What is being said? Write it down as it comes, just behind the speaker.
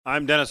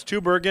I'm Dennis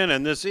Tubergen,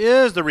 and this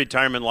is the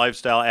Retirement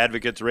Lifestyle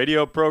Advocates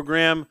radio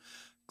program.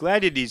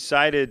 Glad you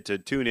decided to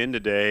tune in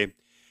today.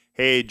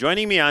 Hey,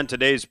 joining me on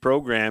today's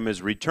program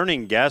is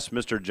returning guest,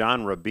 Mr.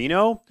 John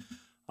Rubino.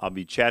 I'll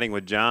be chatting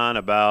with John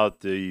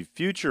about the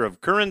future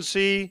of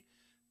currency,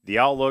 the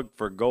outlook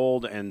for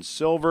gold and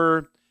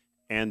silver,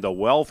 and the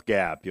wealth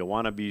gap. You'll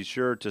want to be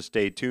sure to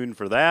stay tuned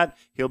for that.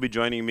 He'll be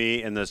joining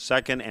me in the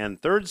second and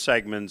third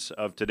segments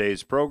of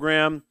today's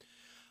program.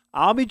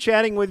 I'll be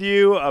chatting with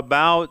you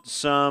about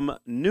some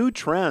new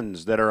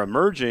trends that are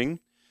emerging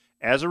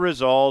as a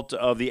result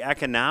of the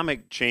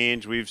economic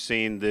change we've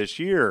seen this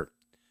year.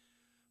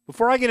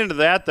 Before I get into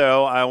that,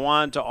 though, I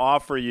want to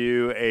offer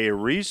you a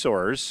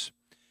resource.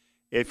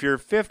 If you're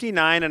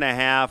 59 and a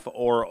half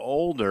or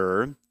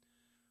older,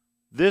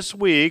 this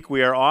week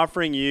we are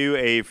offering you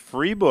a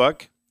free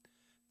book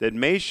that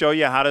may show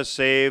you how to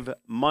save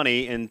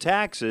money in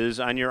taxes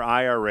on your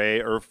IRA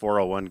or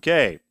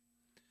 401k.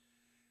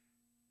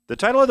 The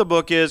title of the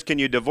book is, Can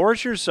You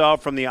Divorce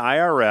Yourself from the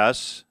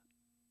IRS?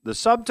 The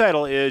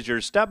subtitle is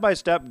Your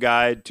Step-by-Step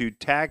Guide to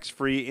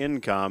Tax-Free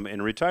Income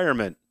in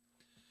Retirement.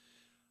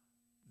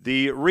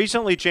 The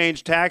recently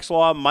changed tax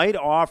law might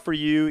offer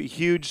you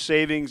huge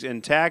savings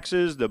in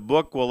taxes. The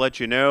book will let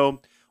you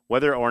know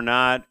whether or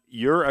not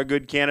you're a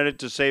good candidate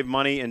to save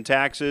money in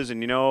taxes.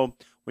 And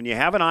when you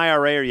have an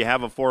IRA or you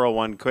have a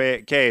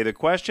 401k, the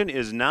question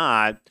is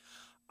not,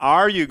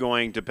 are you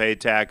going to pay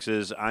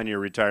taxes on your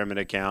retirement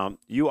account?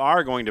 You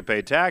are going to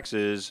pay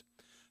taxes.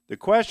 The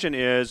question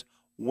is,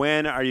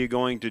 when are you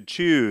going to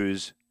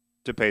choose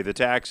to pay the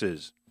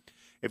taxes?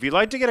 If you'd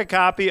like to get a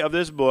copy of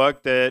this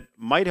book that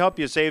might help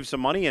you save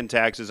some money in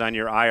taxes on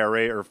your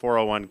IRA or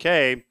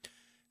 401k,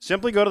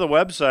 simply go to the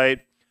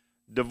website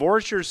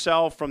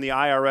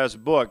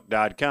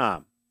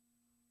divorceyourselfromtheirsbook.com.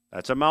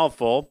 That's a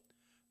mouthful.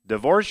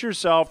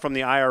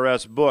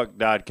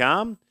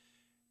 Divorceyourselfromtheirsbook.com.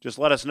 Just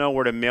let us know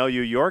where to mail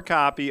you your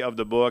copy of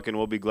the book, and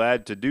we'll be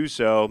glad to do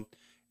so.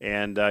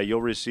 And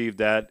you'll receive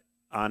that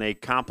on a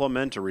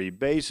complimentary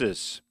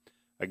basis.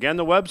 Again,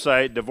 the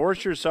website,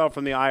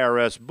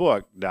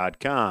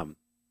 divorceyourselfromtheirsbook.com.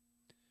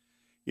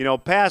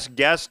 Past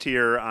guest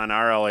here on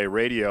RLA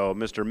Radio,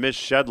 Mr. Mitch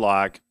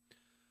Shedlock,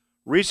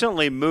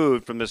 recently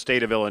moved from the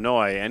state of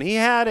Illinois, and he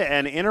had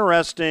an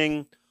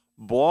interesting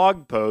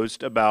blog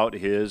post about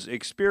his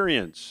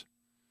experience.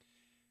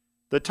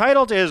 The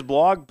title to his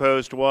blog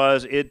post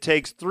was, It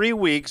Takes 3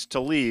 Weeks to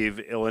Leave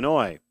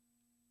Illinois.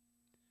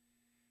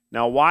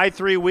 Now, why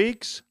 3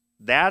 weeks?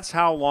 That's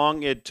how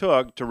long it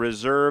took to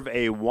reserve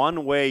a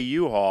one-way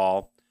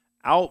U-Haul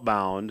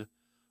outbound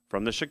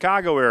from the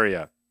Chicago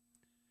area.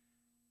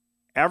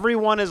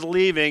 Everyone is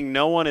leaving,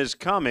 no one is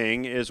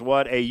coming, is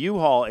what a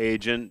U-Haul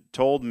agent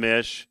told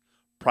Mish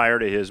prior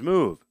to his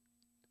move.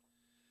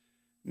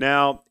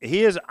 Now,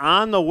 he is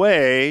on the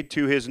way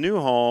to his new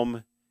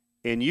home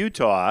in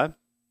Utah,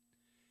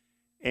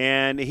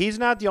 and he's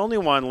not the only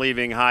one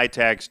leaving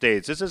high-tax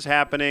states. This is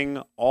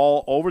happening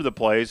all over the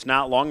place.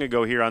 Not long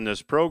ago here on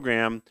this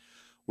program,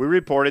 we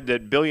reported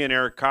that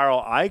billionaire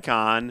Carl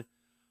Icahn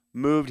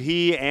moved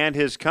he and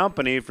his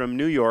company from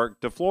New York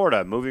to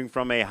Florida, moving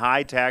from a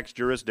high-tax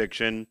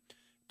jurisdiction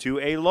to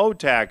a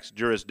low-tax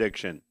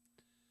jurisdiction.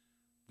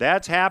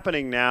 That's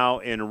happening now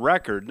in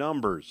record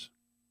numbers.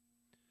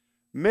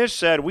 Mish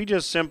said, we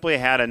just simply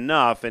had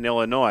enough in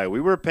Illinois. We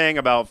were paying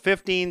about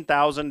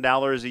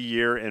 $15,000 a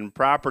year in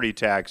property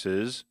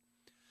taxes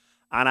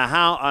on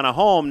a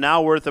home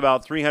now worth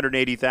about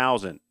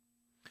 $380,000.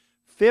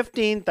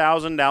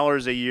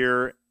 $15,000 a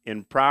year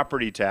in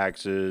property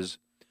taxes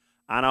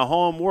on a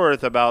home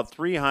worth about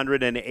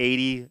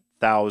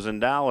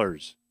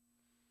 $380,000.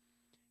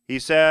 He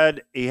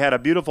said he had a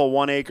beautiful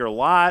 1-acre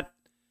lot.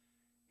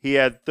 He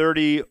had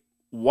 30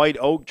 white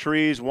oak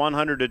trees,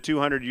 100 to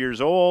 200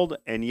 years old,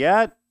 and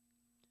yet,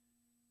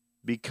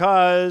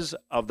 because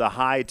of the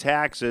high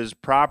taxes,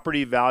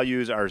 property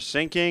values are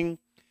sinking.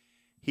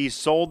 He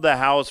sold the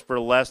house for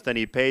less than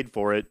he paid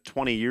for it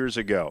 20 years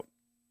ago.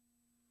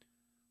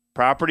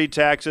 Property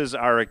taxes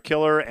are a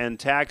killer, and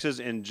taxes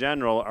in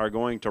general are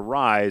going to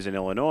rise in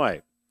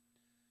Illinois.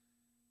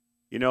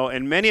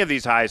 In many of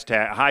these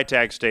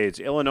high-tax states,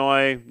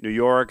 Illinois, New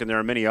York, and there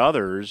are many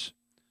others,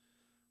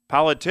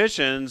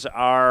 politicians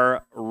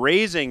are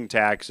raising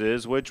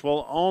taxes, which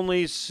will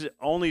only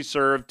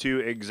serve to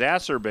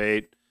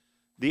exacerbate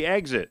the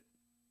exit.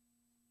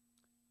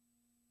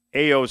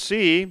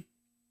 AOC,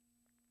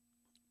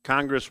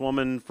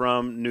 Congresswoman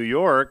from New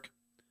York,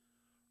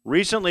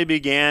 recently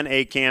began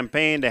a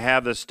campaign to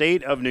have the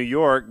state of New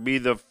York be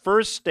the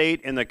first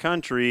state in the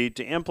country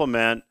to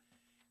implement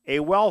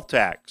a wealth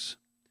tax.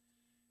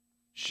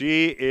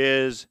 She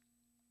is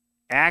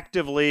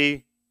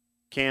actively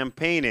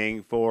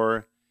campaigning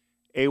for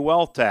a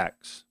wealth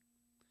tax,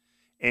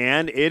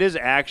 and it is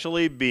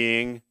actually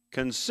being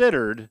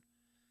considered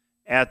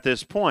at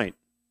this point.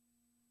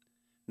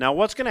 Now,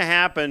 what's going to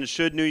happen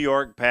should New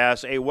York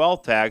pass a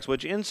wealth tax,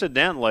 which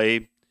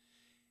incidentally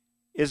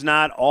is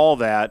not all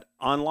that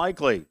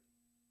unlikely?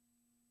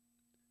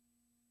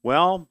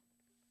 Well,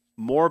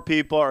 more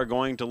people are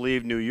going to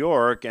leave New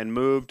York and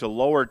move to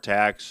lower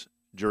tax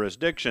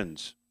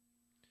jurisdictions.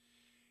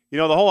 You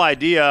know, the whole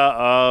idea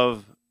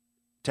of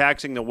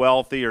taxing the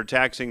wealthy or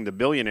taxing the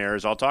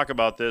billionaires, I'll talk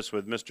about this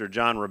with Mr.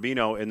 John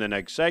Rubino in the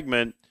next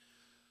segment.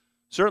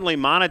 Certainly,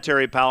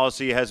 monetary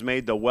policy has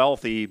made the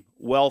wealthy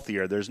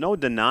wealthier. There's no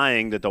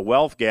denying that the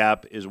wealth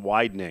gap is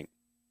widening.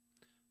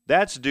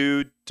 That's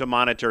due to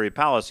monetary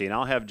policy, and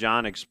I'll have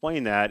John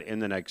explain that in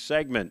the next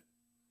segment.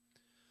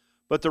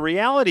 But the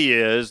reality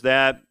is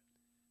that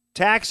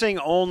taxing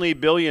only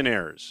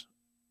billionaires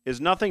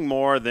is nothing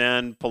more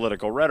than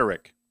political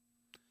rhetoric.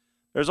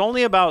 There's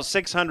only about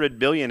 600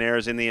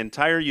 billionaires in the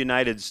entire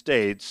United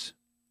States.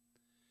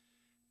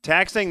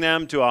 Taxing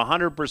them to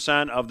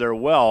 100% of their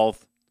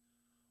wealth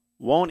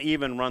won't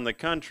even run the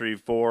country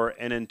for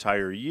an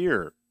entire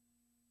year.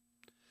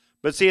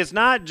 But see, it's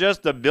not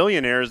just the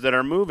billionaires that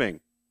are moving.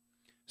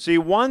 See,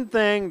 one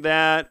thing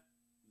that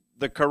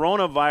the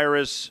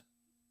coronavirus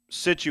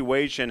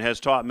situation has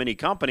taught many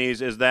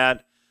companies is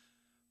that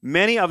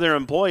many of their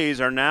employees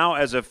are now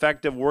as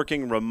effective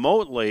working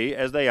remotely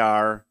as they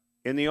are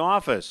in the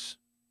office.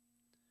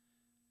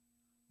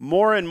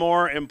 More and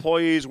more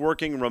employees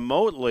working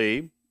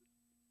remotely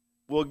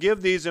will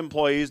give these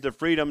employees the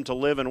freedom to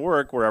live and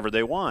work wherever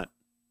they want.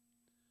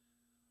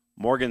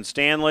 Morgan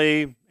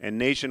Stanley and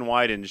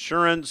Nationwide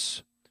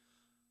Insurance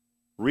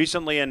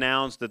recently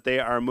announced that they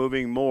are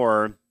moving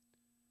more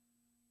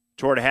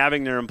toward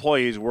having their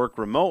employees work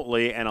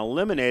remotely and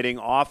eliminating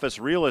office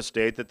real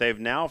estate that they've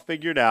now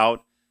figured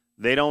out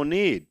they don't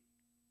need.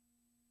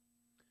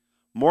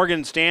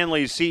 Morgan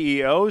Stanley's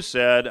CEO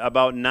said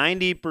about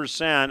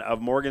 90%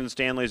 of Morgan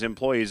Stanley's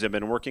employees have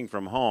been working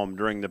from home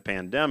during the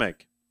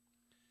pandemic.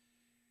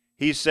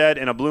 He said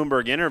in a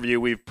Bloomberg interview,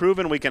 "We've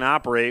proven we can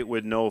operate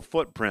with no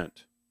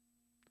footprint."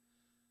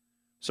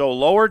 So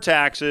lower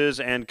taxes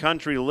and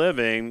country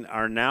living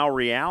are now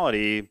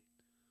reality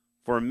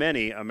for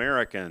many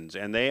Americans,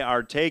 and they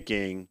are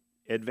taking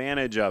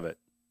advantage of it.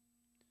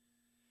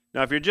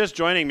 Now, if you're just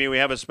joining me, we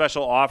have a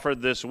special offer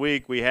this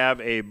week. We have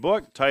a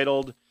book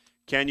titled,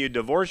 "Can You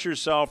Divorce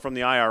Yourself from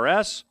the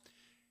IRS?"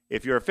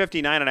 If you're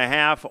 59 and a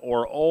half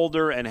or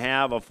older and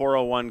have a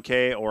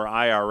 401k or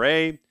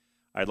IRA,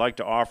 I'd like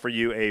to offer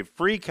you a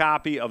free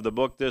copy of the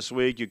book this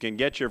week. You can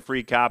get your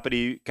free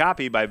copy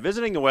by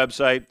visiting the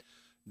website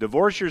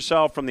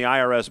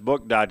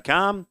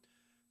divorceyourselffromtheirsbook.com.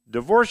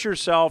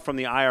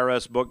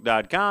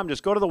 Divorceyourselffromtheirsbook.com.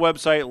 Just go to the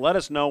website, let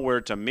us know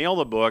where to mail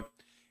the book,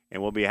 and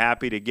we'll be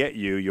happy to get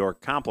you your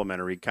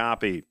complimentary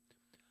copy.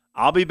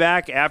 I'll be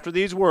back after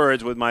these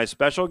words with my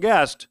special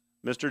guest,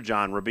 Mr.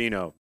 John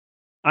Rubino.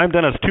 I'm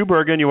Dennis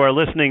Tubergen. You are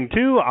listening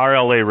to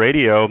RLA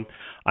Radio.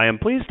 I am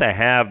pleased to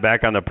have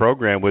back on the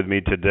program with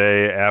me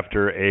today,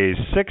 after a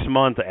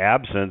 6-month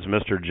absence,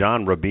 Mr.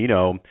 John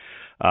Rubino.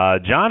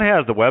 John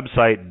has the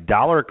website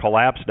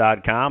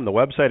dollarcollapse.com. The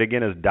website,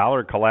 again, is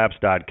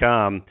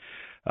dollarcollapse.com.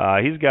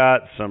 He's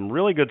got some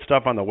really good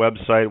stuff on the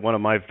website. One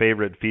of my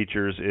favorite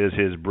features is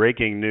his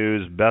breaking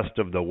news best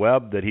of the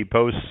web that he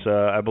posts,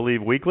 I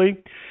believe,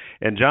 weekly.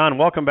 And John,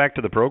 welcome back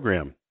to the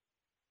program.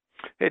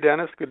 Hey,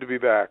 Dennis, good to be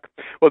back.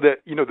 Well,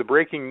 the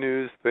breaking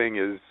news thing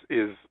is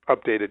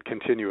updated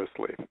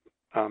continuously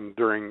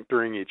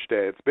during each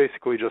day. It's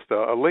basically just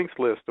a links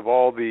list of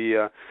all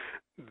the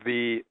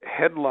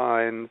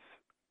headlines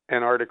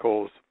and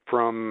articles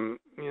from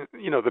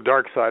the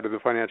dark side of the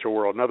financial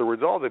world. In other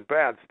words, all the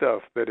bad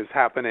stuff that is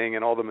happening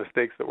and all the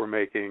mistakes that we're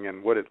making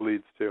and what it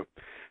leads to.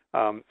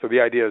 So the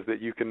idea is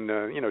that you can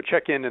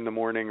check in the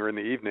morning or in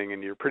the evening,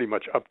 and you're pretty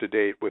much up to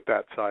date with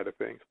that side of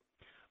things.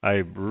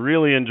 I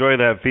really enjoy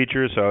that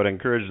feature, so I would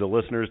encourage the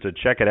listeners to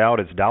check it out.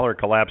 It's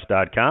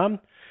dollarcollapse.com.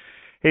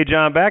 Hey,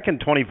 John, back in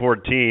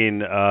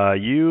 2014,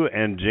 you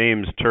and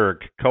James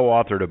Turk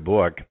co-authored a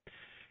book,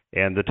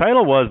 and the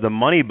title was The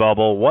Money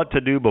Bubble, What to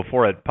Do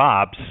Before It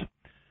Pops.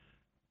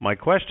 My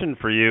question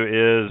for you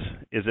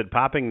is it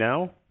popping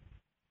now?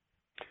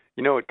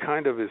 It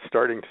kind of is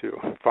starting to,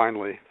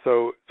 finally.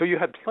 So you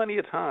had plenty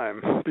of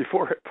time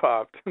before it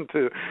popped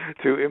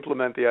to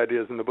implement the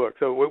ideas in the book.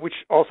 So which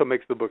also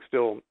makes the book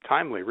still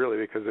timely, really,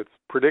 because its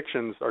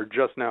predictions are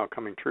just now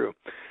coming true.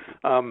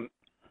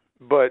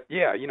 But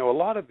yeah, a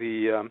lot of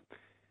the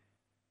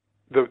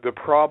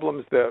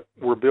problems that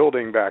were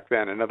building back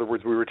then. In other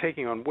words, we were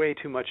taking on way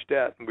too much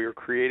debt, and we were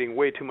creating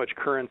way too much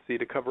currency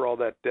to cover all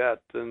that debt,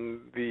 and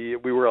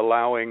we were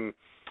allowing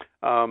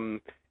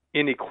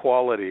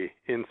inequality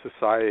in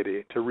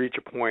society to reach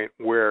a point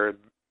where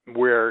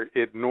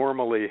it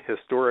normally,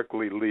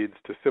 historically, leads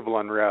to civil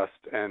unrest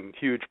and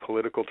huge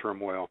political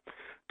turmoil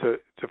to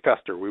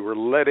fester. We were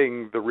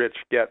letting the rich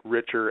get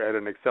richer at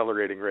an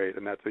accelerating rate,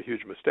 and that's a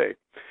huge mistake.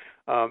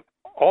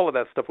 All of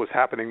that stuff was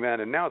happening then,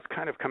 and now it's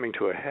kind of coming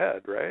to a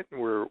head, right?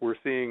 We're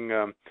seeing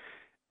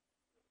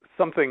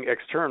something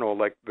external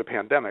like the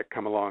pandemic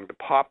come along to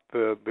pop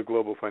the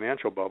global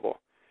financial bubble.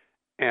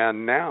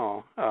 And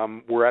now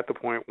we're at the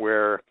point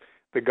where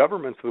the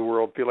governments of the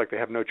world feel like they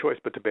have no choice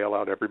but to bail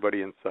out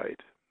everybody in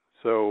sight.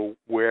 So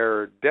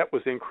where debt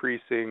was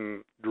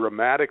increasing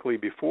dramatically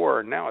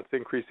before, now it's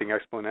increasing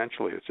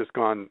exponentially. It's just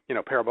gone,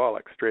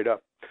 parabolic, straight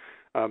up.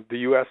 The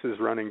U.S. is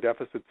running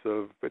deficits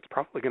of, it's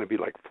probably going to be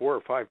like $4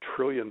 or $5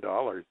 trillion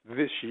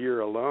this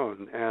year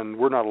alone, and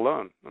we're not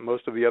alone.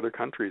 Most of the other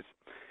countries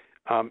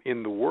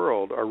in the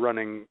world are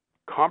running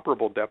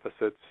comparable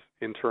deficits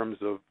in terms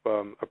of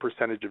a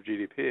percentage of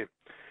GDP.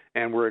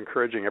 And we're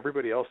encouraging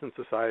everybody else in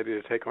society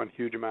to take on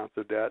huge amounts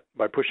of debt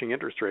by pushing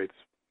interest rates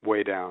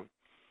way down.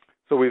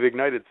 So we've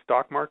ignited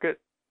stock market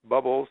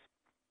bubbles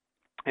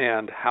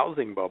and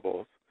housing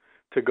bubbles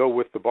to go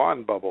with the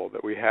bond bubble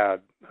that we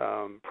had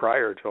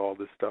prior to all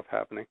this stuff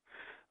happening.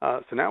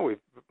 So now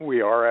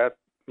we are at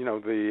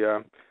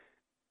the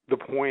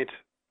point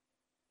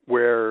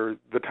where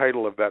the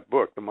title of that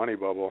book, The Money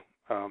Bubble,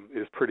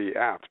 is pretty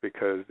apt,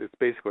 because it's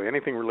basically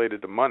anything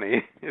related to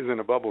money is in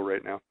a bubble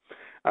right now.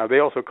 They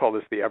also call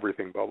this the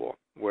everything bubble,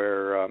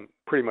 where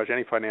pretty much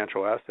any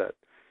financial asset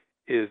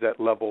is at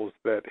levels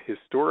that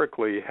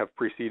historically have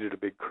preceded a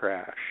big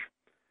crash.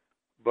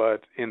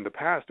 But in the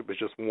past, it was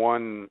just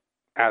one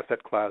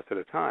asset class at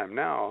a time.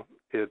 Now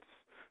it's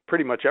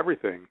pretty much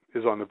everything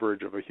is on the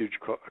verge of a huge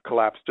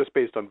collapse just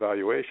based on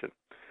valuation.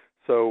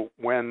 So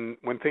when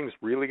things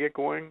really get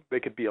going, they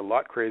could be a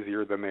lot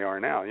crazier than they are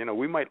now.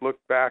 We might look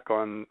back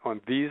on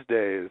these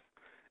days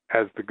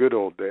as the good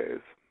old days,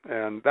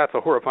 and that's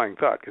a horrifying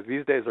thought, because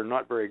these days are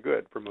not very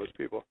good for most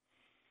people.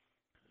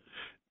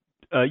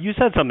 You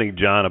said something,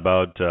 John,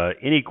 about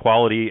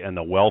inequality and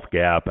the wealth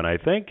gap, and I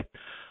think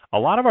a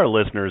lot of our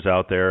listeners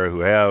out there who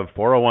have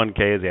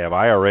 401ks, they have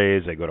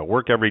IRAs, they go to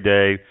work every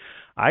day,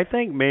 I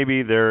think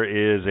maybe there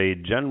is a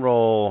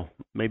general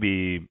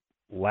maybe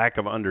lack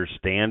of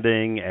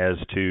understanding as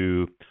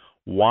to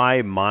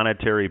why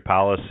monetary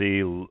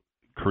policy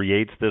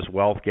creates this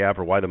wealth gap,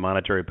 or why the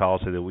monetary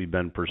policy that we've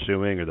been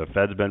pursuing, or the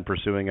Fed's been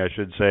pursuing, I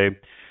should say,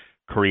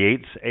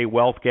 creates a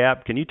wealth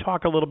gap. Can you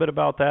talk a little bit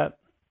about that?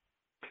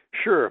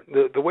 Sure.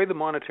 The way the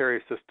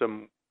monetary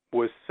system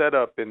was set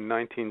up in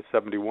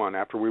 1971,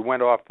 after we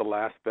went off the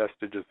last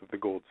vestiges of the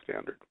gold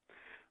standard,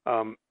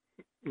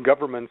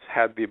 governments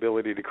had the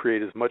ability to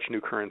create as much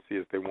new currency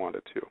as they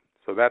wanted to.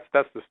 So that's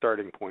the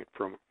starting point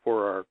for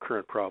our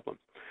current problems.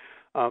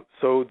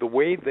 So the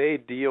way they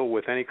deal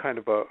with any kind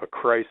of a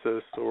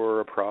crisis or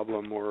a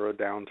problem or a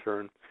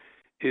downturn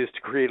is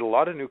to create a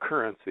lot of new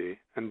currency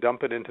and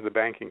dump it into the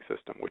banking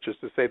system, which is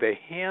to say they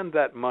hand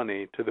that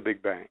money to the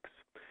big banks.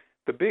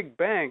 The big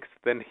banks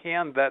then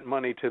hand that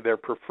money to their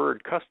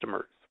preferred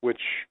customers,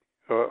 which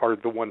are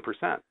the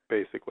 1%,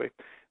 basically.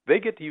 They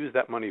get to use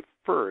that money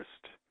first,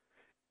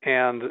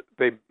 and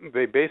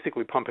they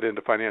basically pump it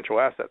into financial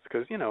assets,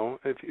 because,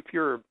 if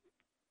you're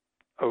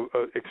an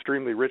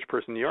extremely rich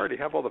person, you already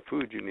have all the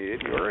food you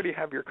need, you already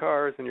have your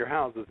cars and your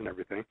houses and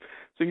everything,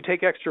 so you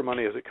take extra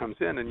money as it comes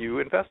in and you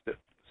invest it.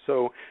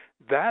 So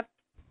that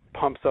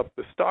pumps up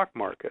the stock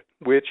market,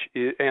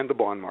 and the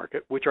bond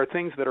market, which are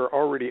things that are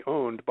already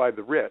owned by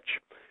the rich.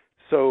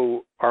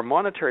 So our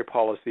monetary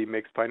policy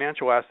makes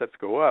financial assets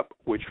go up,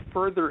 which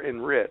further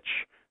enrich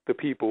the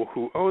people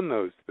who own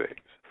those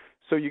things.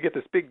 So you get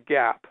this big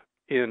gap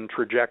in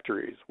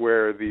trajectories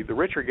where the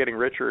rich are getting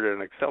richer at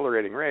an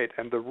accelerating rate,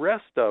 and the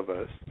rest of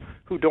us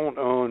who don't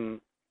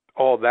own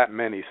all that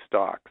many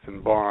stocks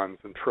and bonds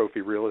and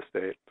trophy real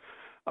estate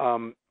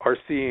are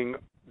seeing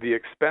the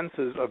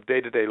expenses of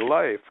day-to-day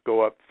life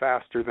go up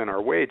faster than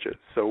our wages.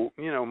 So,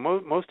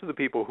 most of the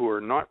people who are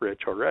not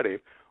rich already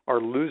are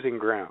losing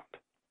ground,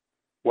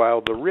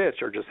 while the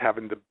rich are just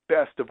having the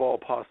best of all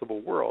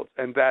possible worlds.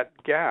 And that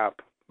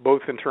gap,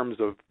 both in terms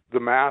of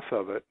the math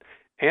of it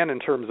and in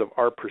terms of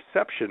our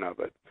perception of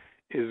it,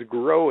 is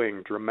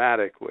growing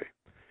dramatically.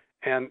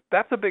 And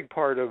that's a big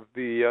part of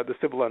the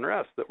civil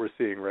unrest that we're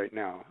seeing right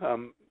now.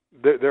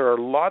 There are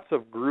lots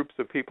of groups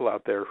of people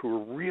out there who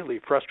are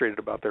really frustrated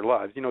about their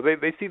lives.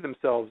 They see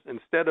themselves,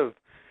 instead of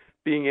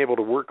being able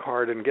to work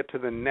hard and get to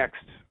the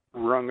next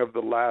rung of the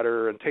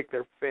ladder and take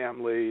their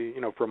family,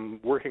 from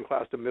working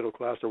class to middle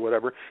class or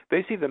whatever,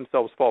 they see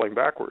themselves falling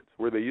backwards,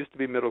 where they used to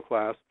be middle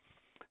class,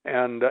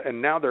 and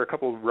now they're a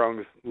couple of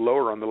rungs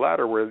lower on the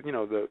ladder, where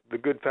the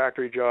good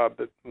factory job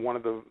that one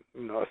of the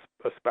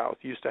a spouse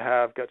used to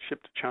have got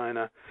shipped to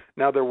China.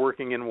 Now they're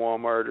working in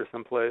Walmart or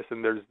someplace,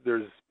 and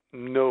there's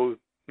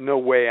no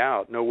way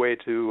out, no way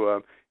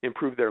to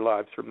improve their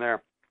lives from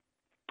there.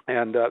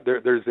 And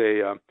there's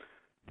a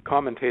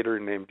commentator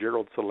named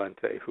Gerald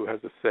Celente who has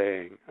a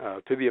saying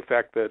to the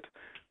effect that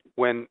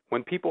when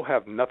people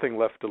have nothing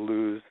left to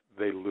lose,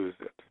 they lose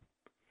it.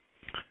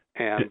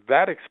 And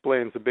that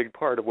explains a big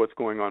part of what's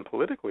going on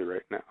politically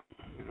right now.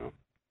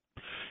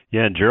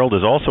 Yeah, and Gerald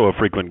is also a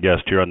frequent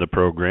guest here on the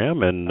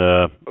program, and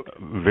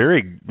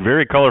very,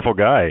 very colorful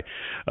guy.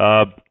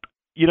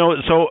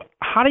 So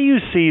how do you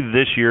see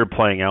this year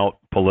playing out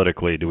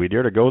politically? Do we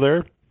dare to go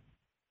there?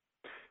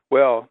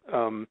 Well,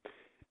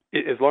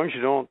 as long as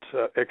you don't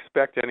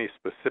expect any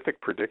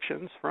specific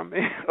predictions from me,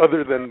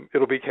 other than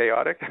it'll be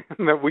chaotic,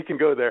 then we can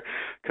go there.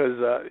 Because,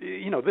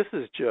 this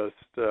is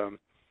just,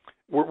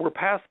 we're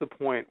past the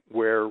point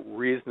where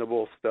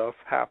reasonable stuff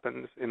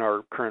happens in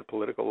our current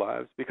political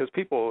lives, because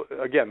people,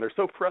 again, they're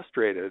so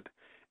frustrated,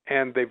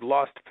 and they've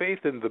lost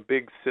faith in the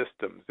big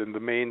systems, in the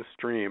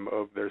mainstream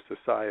of their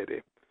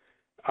society.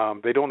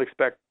 They don't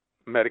expect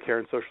Medicare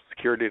and Social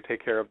Security to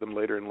take care of them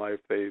later in life.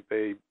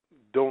 They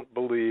don't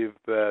believe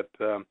that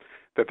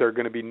that there are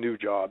going to be new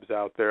jobs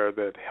out there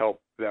that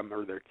help them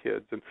or their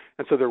kids, and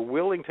so they're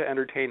willing to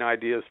entertain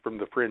ideas from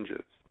the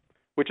fringes,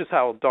 which is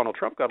how Donald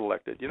Trump got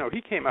elected.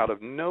 He came out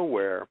of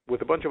nowhere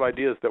with a bunch of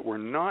ideas that were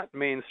not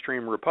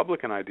mainstream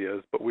Republican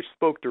ideas, but which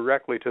spoke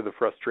directly to the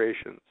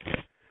frustrations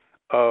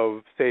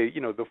of, say,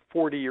 the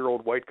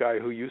 40-year-old white guy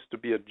who used to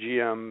be a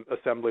GM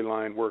assembly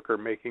line worker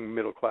making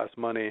middle-class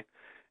money,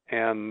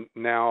 and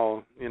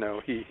now,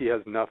 he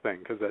has nothing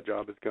because that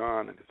job is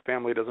gone, and his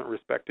family doesn't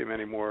respect him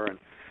anymore,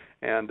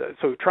 and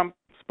so Trump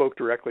spoke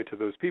directly to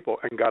those people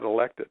and got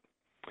elected.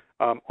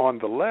 On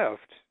the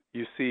left,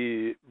 you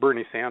see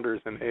Bernie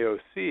Sanders and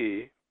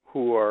AOC,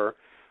 who are,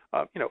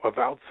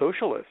 avowed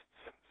socialists.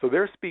 So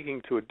they're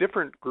speaking to a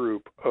different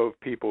group of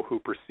people who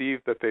perceive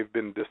that they've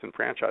been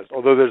disenfranchised,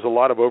 although there's a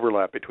lot of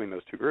overlap between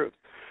those two groups.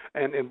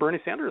 And Bernie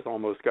Sanders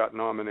almost got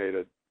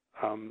nominated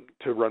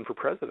to run for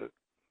president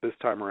this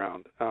time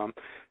around.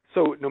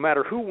 So no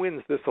matter who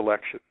wins this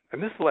election,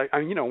 and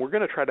we're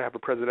going to try to have a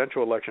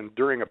presidential election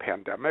during a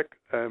pandemic,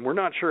 and we're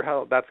not sure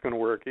how that's going to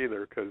work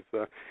either, because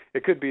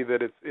it could be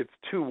that it's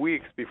 2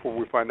 weeks before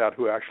we find out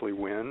who actually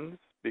wins,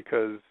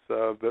 because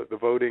the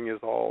voting is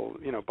all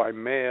by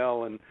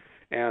mail,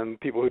 and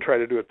people who try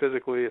to do it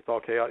physically, it's all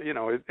chaos.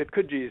 It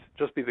could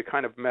just be the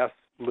kind of mess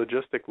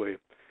logistically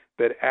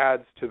that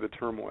adds to the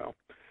turmoil.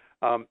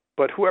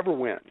 But whoever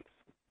wins,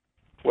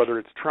 whether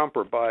it's Trump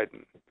or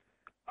Biden,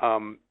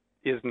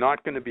 is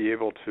not going to be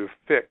able to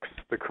fix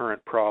the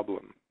current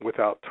problem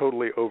without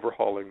totally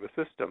overhauling the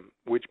system,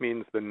 which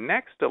means the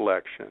next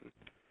election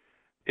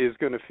is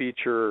going to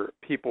feature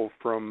people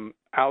from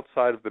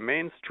outside of the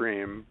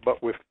mainstream,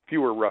 but with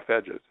fewer rough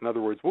edges. In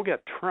other words, we'll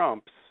get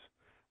Trumps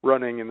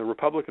running in the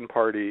Republican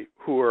Party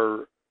who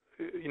are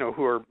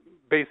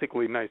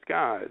basically nice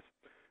guys,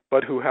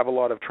 but who have a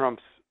lot of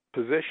Trump's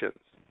positions,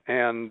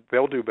 and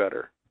they'll do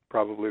better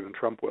probably than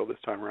Trump will this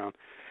time around.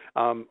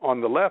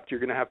 On the left,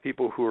 you're going to have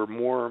people who are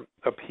more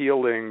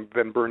appealing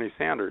than Bernie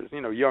Sanders,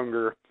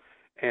 younger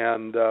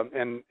and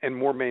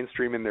more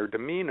mainstream in their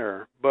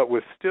demeanor, but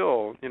with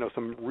still,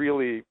 some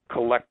really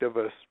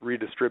collectivist,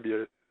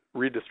 redistributive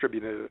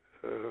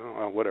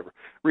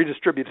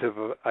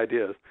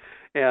ideas,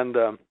 and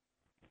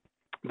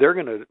they're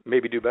going to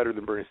maybe do better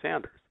than Bernie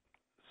Sanders.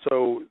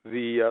 So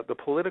the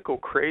political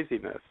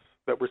craziness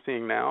that we're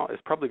seeing now is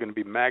probably going to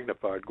be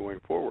magnified going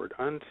forward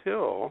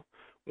until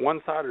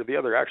one side or the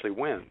other actually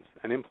wins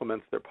and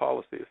implements their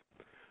policies.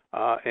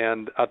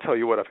 And I'll tell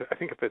you what, I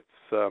think if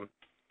it's,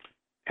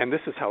 and this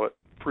is how it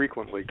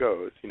frequently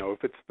goes,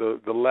 if it's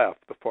the left,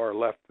 the far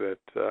left that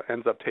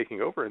ends up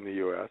taking over in the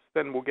U.S.,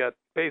 then we'll get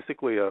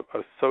basically a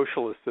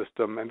socialist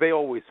system, and they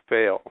always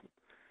fail,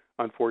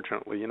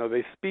 unfortunately.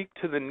 They speak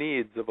to the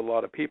needs of a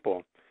lot of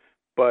people,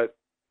 but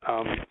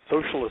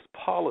socialist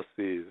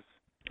policies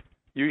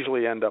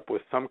usually end up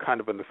with some kind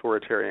of an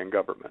authoritarian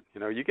government.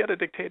 You get a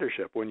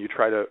dictatorship when you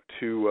try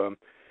to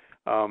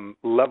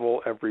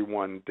level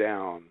everyone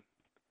down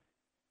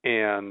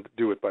and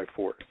do it by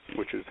force,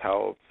 which is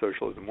how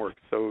socialism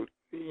works. So,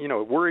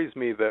 it worries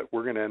me that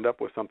we're going to end up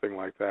with something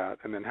like that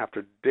and then have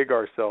to dig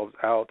ourselves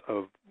out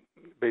of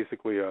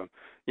basically a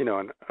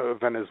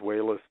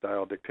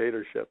Venezuela-style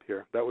dictatorship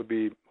here. That would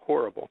be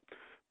horrible.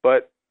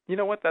 But you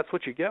know what? That's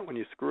what you get when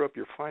you screw up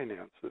your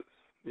finances.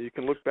 You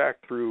can look back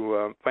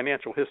through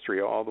financial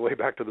history all the way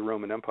back to the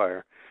Roman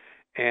Empire.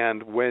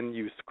 And when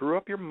you screw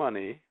up your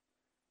money,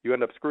 you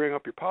end up screwing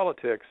up your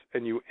politics,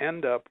 and you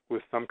end up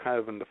with some kind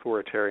of an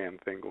authoritarian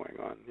thing going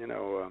on.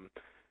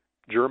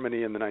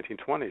 Germany in the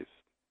 1920s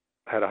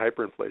had a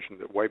hyperinflation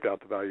that wiped out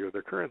the value of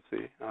their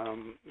currency.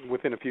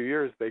 Within a few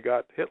years, they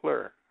got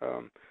Hitler.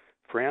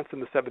 France in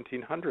the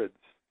 1700s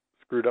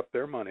screwed up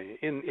their money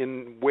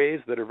in ways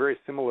that are very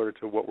similar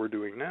to what we're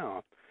doing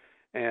now.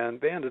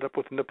 And they ended up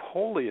with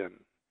Napoleon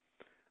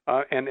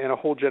and a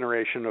whole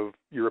generation of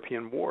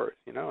European wars,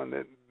 and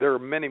there are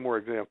many more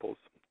examples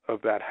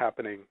of that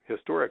happening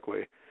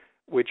historically,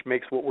 which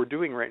makes what we're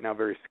doing right now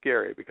very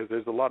scary because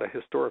there's a lot of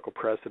historical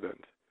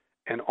precedent,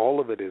 and all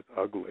of it is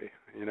ugly.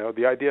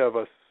 The idea of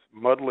us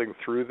muddling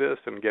through this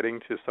and getting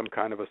to some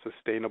kind of a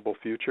sustainable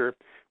future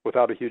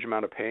without a huge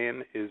amount of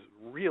pain is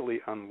really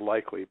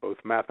unlikely, both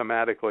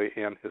mathematically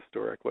and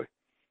historically.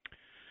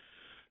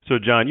 So,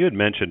 John, you had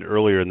mentioned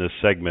earlier in this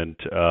segment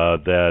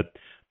that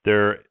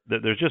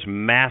there's just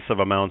massive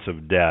amounts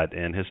of debt,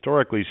 and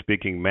historically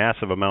speaking,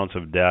 massive amounts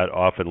of debt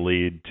often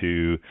lead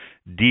to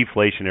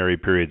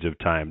deflationary periods of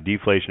time,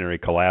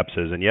 deflationary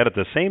collapses, and yet at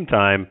the same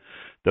time,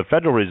 the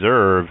Federal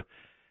Reserve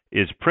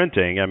is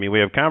printing. I mean,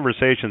 we have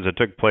conversations that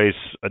took place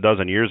a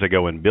dozen years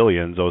ago in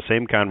billions. Those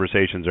same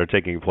conversations are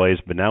taking place,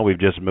 but now we've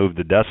just moved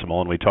the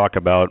decimal, and we talk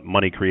about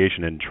money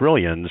creation in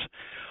trillions.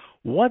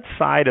 What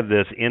side of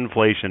this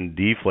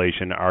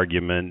inflation-deflation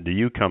argument do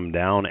you come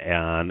down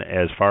on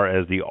as far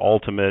as the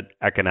ultimate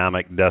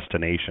economic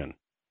destination?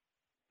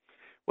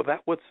 Well,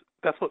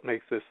 that's what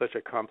makes this such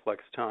a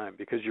complex time,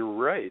 because you're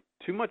right.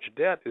 Too much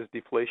debt is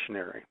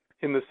deflationary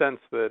in the sense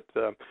that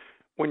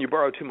when you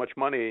borrow too much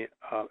money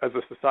as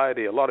a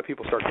society, a lot of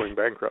people start going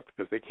bankrupt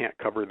because they can't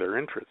cover their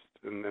interest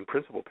and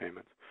principal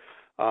payments.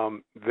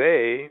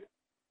 They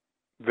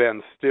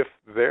then stiff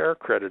their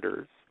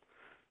creditors,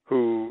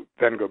 who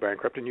then go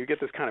bankrupt, and you get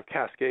this kind of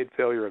cascade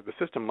failure of the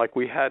system like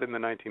we had in the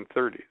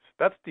 1930s.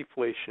 That's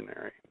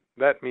deflationary.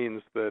 That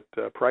means that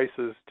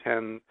prices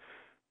tend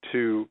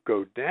to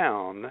go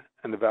down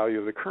and the value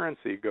of the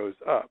currency goes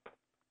up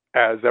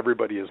as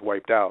everybody is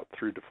wiped out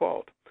through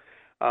default.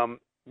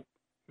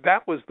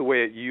 That was the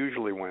way it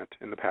usually went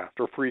in the past,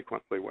 or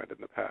frequently went in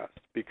the past,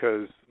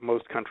 because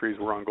most countries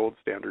were on gold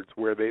standards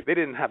where they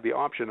didn't have the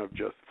option of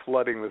just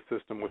flooding the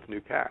system with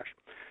new cash.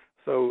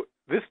 So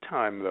this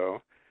time,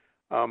 though,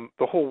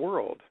 the whole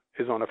world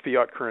is on a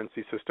fiat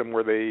currency system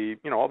where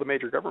all the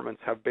major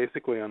governments have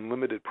basically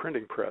unlimited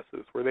printing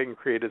presses where they can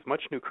create as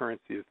much new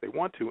currency as they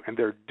want to, and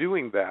they're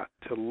doing that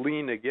to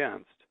lean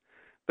against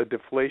the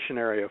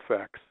deflationary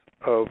effects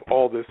of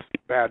all this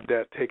bad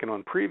debt taken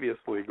on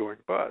previously going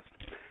bust.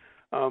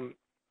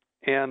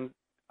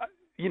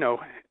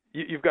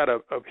 You've got a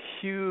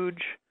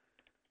huge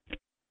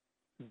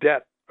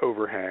debt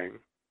overhang,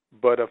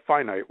 but a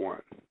finite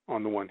one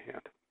on the one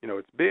hand.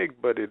 It's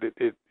big, but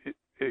it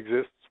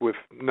exists with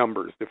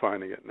numbers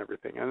defining it and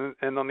everything.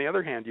 And on the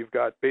other hand, you've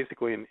got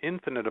basically an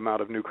infinite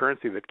amount of new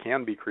currency that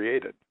can be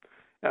created.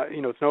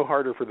 It's no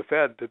harder for the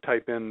Fed to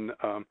type in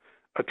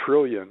a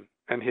trillion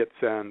and hit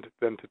send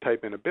than to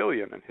type in a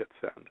billion and hit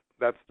send.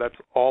 That's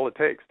all it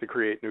takes to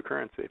create new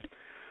currency.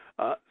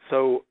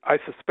 So I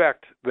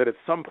suspect that at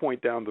some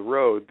point down the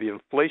road, the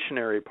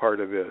inflationary part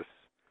of this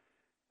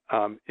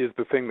is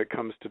the thing that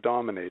comes to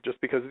dominate,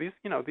 just because these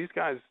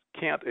guys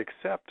can't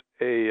accept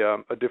a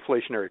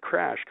deflationary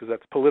crash, because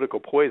that's political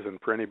poison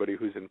for anybody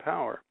who's in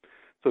power.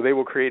 So they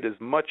will create as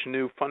much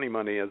new funny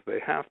money as they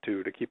have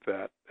to keep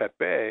that at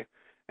bay,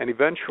 and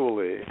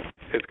eventually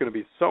it's going to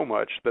be so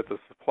much that the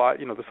supply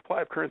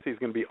of currency is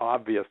going to be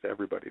obvious to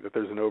everybody that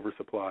there's an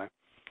oversupply,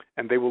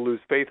 and they will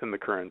lose faith in the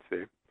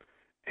currency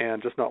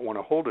and just not want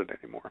to hold it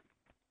anymore.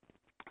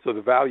 So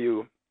the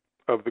value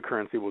of the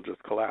currency will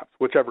just collapse,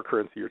 whichever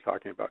currency you're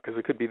talking about, because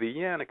it could be the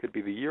yen, it could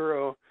be the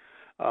euro,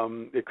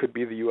 it could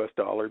be the U.S.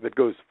 dollar that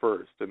goes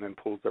first and then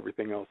pulls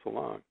everything else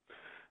along.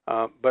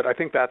 But I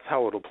think that's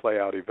how it'll play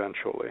out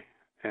eventually.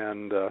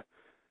 And,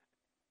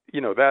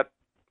 that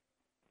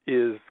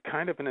is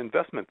kind of an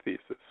investment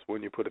thesis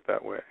when you put it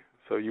that way.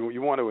 So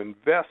you want to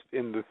invest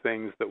in the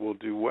things that will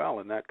do well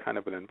in that kind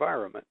of an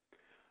environment.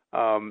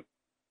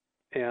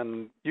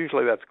 And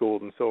usually that's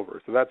gold and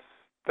silver. So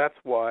that's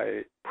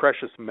why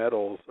precious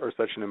metals are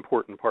such an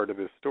important part of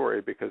this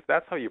story, because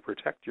that's how you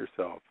protect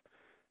yourself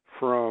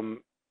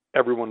from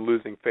everyone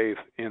losing faith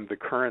in the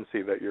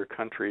currency that your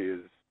country is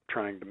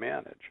trying to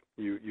manage.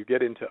 You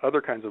get into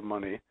other kinds of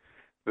money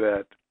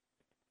that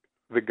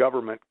the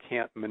government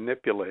can't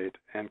manipulate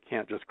and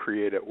can't just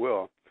create at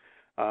will.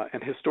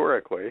 And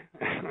historically,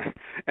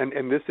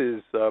 and this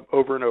is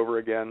over and over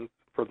again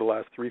for the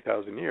last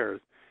 3,000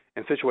 years,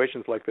 in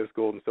situations like this,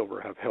 gold and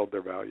silver have held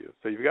their value.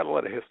 So you've got a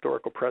lot of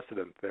historical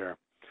precedent there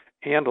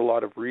and a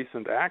lot of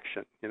recent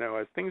action.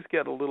 As things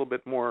get a little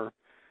bit more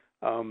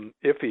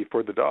iffy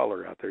for the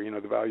dollar out there,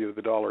 the value of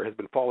the dollar has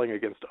been falling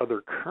against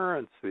other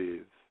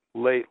currencies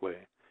lately,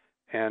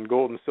 and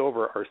gold and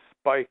silver are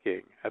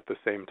spiking at the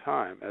same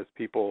time as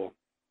people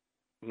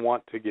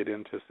want to get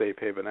into safe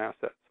haven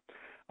assets.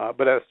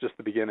 But that's just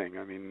the beginning.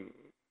 I mean,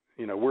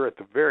 we're at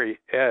the very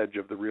edge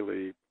of the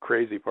really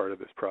crazy part of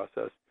this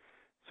process.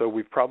 So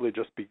we've probably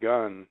just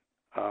begun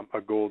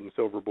a gold and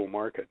silver bull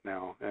market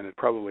now, and it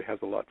probably has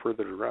a lot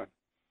further to run.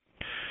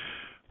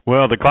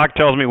 Well, the clock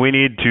tells me we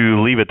need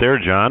to leave it there,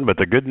 John, but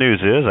the good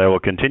news is I will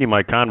continue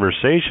my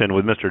conversation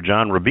with Mr.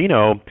 John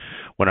Rubino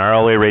when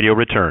RLA Radio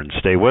returns.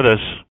 Stay with us.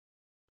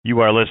 You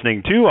are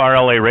listening to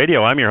RLA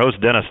Radio. I'm your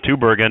host, Dennis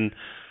Tubergen.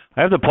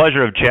 I have the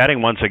pleasure of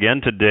chatting once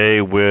again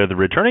today with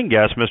returning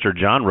guest, Mr.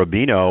 John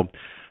Rubino.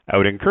 I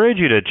would encourage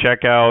you to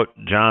check out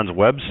John's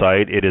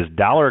website. It is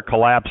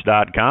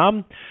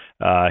dollarcollapse.com.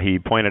 He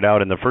pointed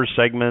out in the first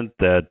segment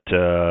that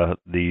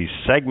the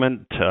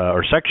segment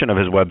or section of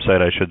his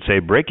website, I should say,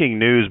 Breaking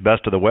News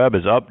Best of the Web,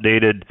 is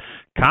updated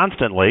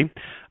constantly.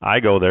 I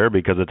go there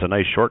because it's a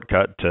nice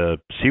shortcut to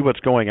see what's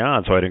going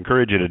on, so I'd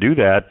encourage you to do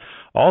that.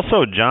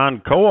 Also,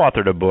 John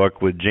co-authored a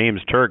book with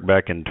James Turk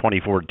back in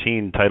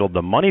 2014 titled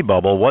The Money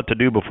Bubble, What to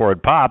Do Before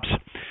It Pops.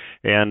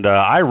 And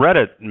I read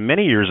it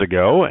many years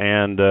ago,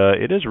 and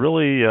it is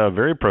really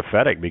very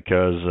prophetic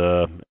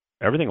because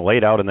everything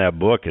laid out in that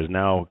book is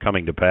now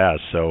coming to pass.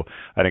 So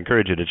I'd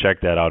encourage you to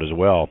check that out as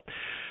well.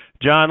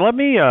 John, let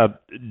me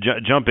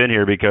jump in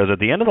here, because at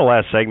the end of the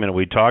last segment,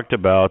 we talked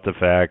about the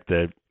fact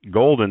that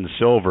gold and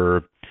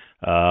silver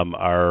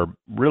are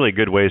really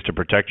good ways to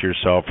protect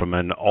yourself from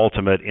an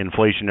ultimate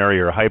inflationary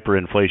or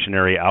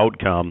hyperinflationary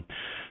outcome.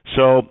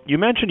 So you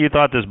mentioned you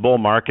thought this bull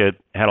market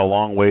had a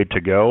long way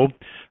to go.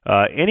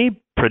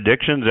 Any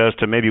predictions as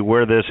to maybe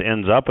where this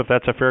ends up, if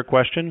that's a fair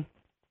question?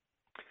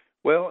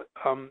 Well,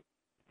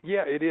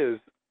 yeah, it is,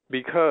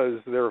 because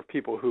there are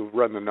people who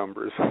run the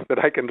numbers that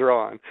I can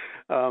draw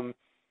on.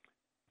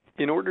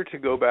 in order to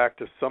go back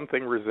to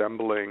something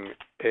resembling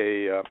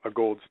a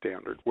gold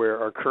standard, where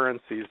our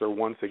currencies are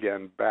once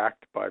again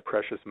backed by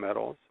precious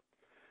metals,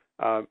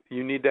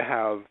 you need to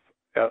have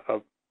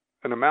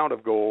an amount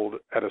of gold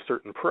at a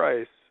certain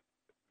price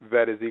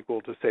that is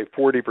equal to, say,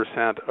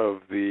 40%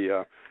 of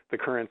the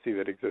currency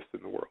that exists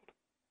in the world.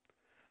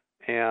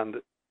 And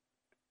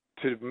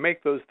to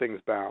make those things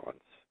balance,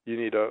 you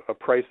need a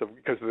price of,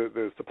 because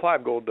the supply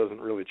of gold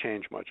doesn't really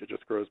change much. It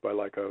just grows by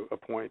like a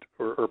point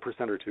or a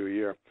percent or two a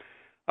year.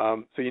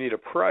 So you need a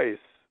price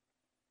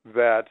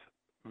that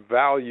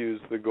values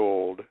the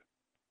gold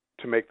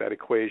to make that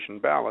equation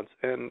balance.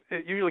 And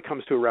it usually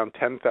comes to around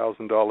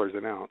 $10,000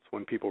 an ounce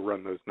when people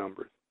run those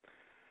numbers.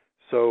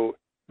 So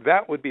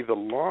that would be the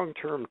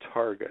long-term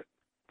target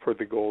for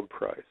the gold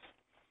price.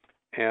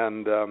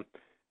 And,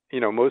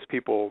 most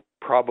people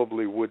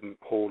probably wouldn't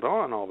hold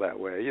on all that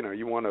way.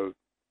 You want to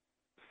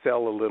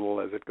sell a little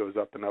as it goes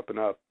up and up and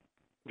up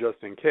just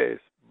in case.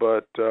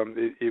 But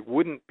it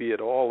wouldn't be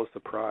at all a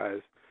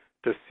surprise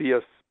to see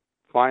us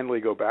finally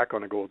go back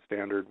on a gold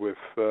standard with,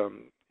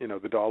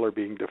 the dollar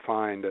being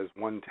defined as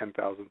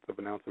 1/10,000th of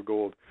an ounce of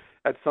gold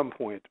at some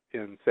point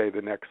in, say,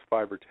 the next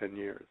 5 or 10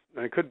 years.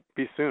 And it could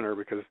be sooner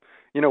because,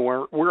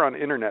 we're on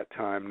internet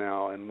time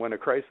now, and when a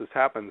crisis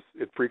happens,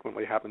 it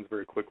frequently happens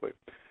very quickly.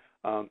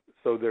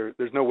 So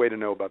there's no way to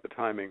know about the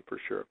timing for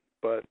sure.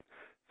 But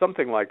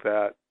something like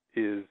that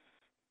is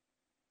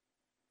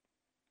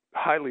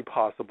highly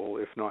possible,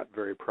 if not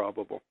very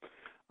probable.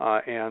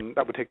 And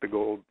that would take the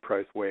gold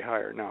price way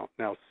higher.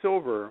 Now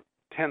silver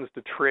tends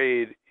to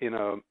trade in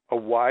a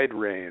wide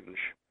range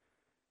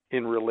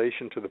in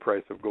relation to the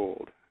price of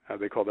gold.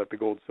 They call that the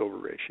gold-silver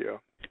ratio.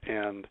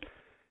 And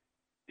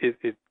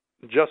it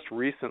just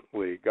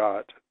recently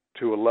got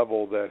to a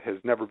level that has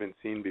never been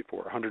seen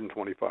before,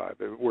 125,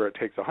 where it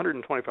takes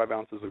 125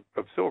 ounces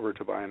of silver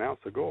to buy an ounce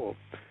of gold,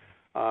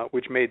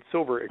 which made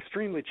silver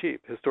extremely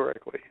cheap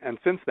historically. And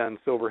since then,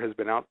 silver has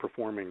been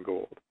outperforming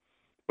gold.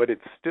 But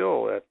it's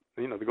still at,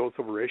 the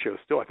gold-silver ratio is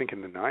still, I think,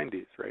 in the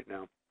 90s right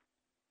now,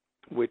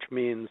 which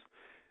means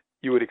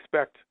you would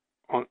expect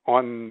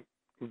on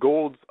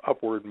gold's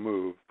upward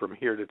move from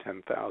here to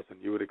 10,000,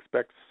 you would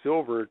expect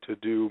silver to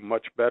do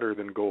much better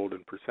than gold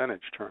in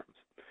percentage terms.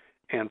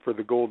 And for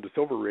the gold to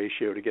silver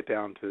ratio to get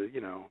down to,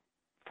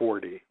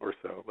 40 or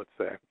so, let's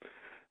say.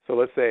 So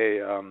let's say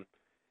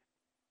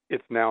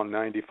it's now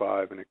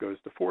 95 and it goes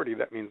to 40.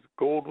 That means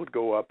gold would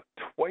go up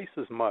twice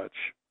as much,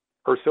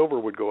 or silver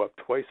would go up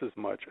twice as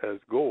much as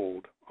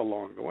gold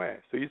along the way.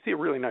 So you see a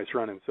really nice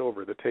run in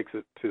silver that takes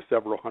it to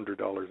several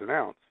 $100s an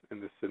ounce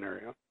in this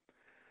scenario.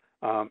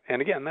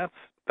 And again,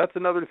 that's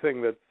another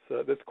thing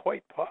that's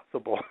quite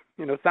possible.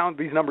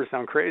 These numbers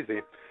sound crazy,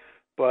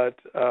 but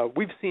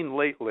we've seen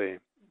lately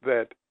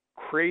that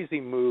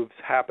crazy moves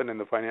happen in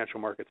the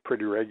financial markets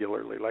pretty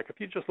regularly. Like if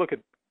you just look at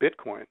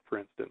Bitcoin, for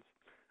instance,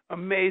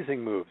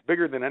 amazing moves,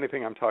 bigger than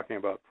anything I'm talking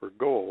about for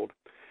gold.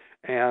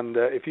 And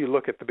if you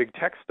look at the big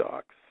tech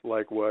stocks,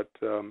 like what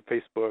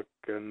Facebook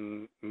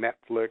and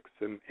Netflix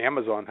and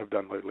Amazon have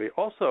done lately,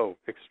 also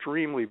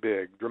extremely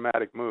big,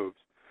 dramatic moves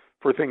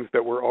for things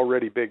that were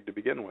already big to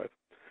begin with.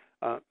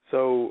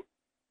 So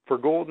for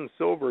gold and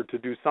silver to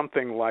do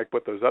something like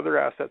what those other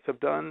assets have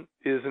done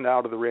isn't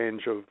out of the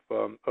range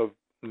of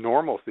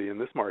normalcy in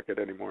this market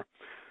anymore.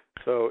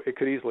 So it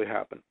could easily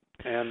happen.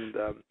 And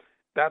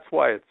that's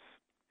why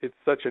it's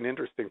such an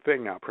interesting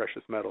thing now,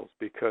 precious metals,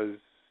 because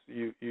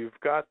you've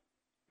got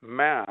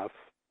math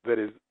that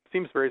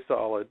seems very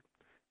solid,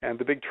 and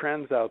the big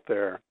trends out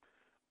there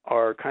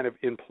are kind of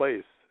in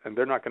place, and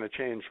they're not going to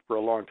change for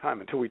a long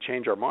time until we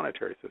change our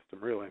monetary system,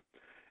 really.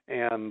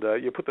 And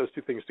you put those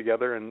two things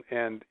together,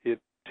 and it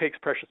takes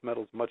precious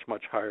metals much,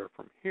 much higher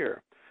from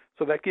here.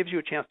 So that gives you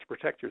a chance to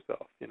protect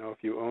yourself. If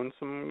you own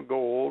some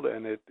gold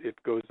and it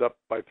goes up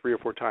by 3 or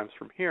 4 times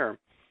from here,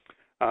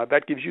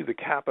 that gives you the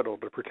capital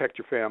to protect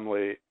your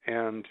family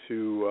and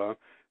to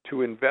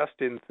invest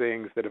in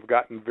things that have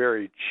gotten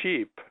very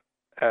cheap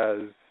as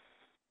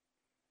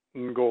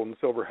gold and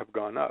silver have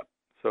gone up.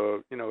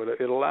 So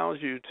it allows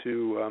you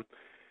to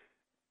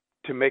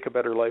make a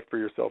better life for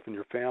yourself and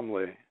your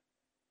family,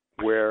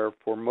 where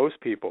for most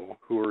people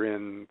who are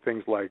in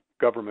things like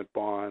government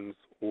bonds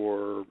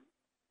or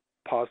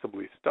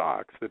possibly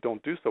stocks that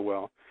don't do so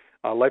well,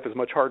 life is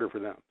much harder for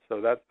them.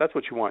 So that's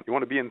what you want. You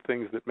want to be in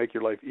things that make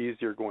your life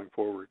easier going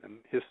forward. And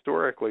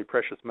historically,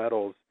 precious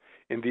metals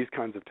in these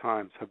kinds of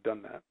times have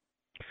done that.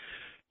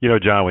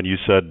 John, when you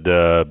said,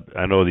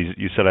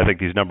 I think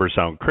these numbers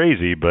sound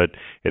crazy, but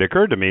it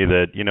occurred to me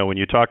that, when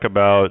you talk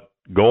about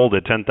gold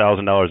at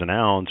 $10,000 an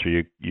ounce,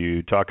 or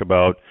you talk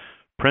about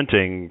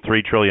printing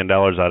 $3 trillion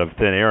out of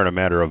thin air in a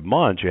matter of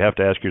months, you have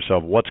to ask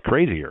yourself, what's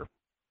crazier?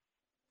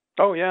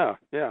 Oh, yeah.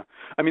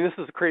 I mean, this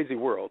is a crazy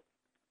world.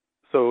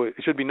 So it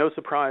should be no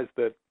surprise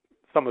that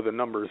some of the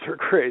numbers are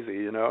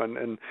crazy,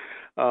 and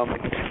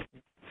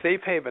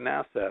safe haven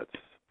assets.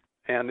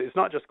 And it's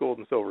not just gold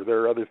and silver.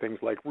 There are other things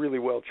like really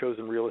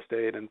well-chosen real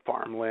estate and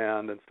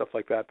farmland and stuff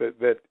like that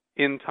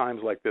in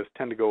times like this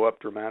tend to go up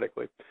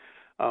dramatically.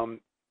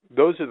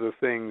 Those are the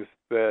things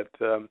that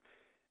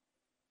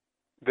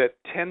that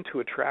tend to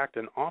attract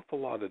an awful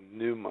lot of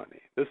new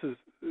money.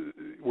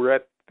 We're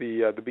at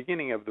the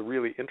beginning of the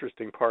really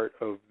interesting part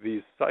of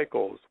these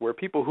cycles, where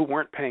people who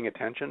weren't paying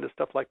attention to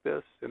stuff like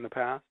this in the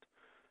past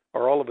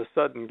are all of a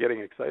sudden getting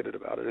excited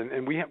about it.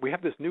 And we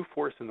have this new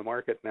force in the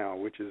market now,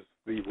 which is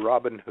the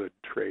Robinhood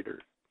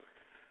traders.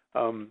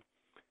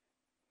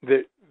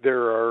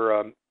 There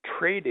are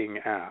trading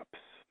apps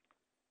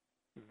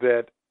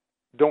that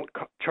don't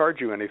charge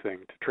you anything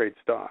to trade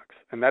stocks,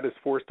 and that has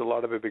forced a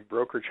lot of the big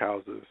brokerage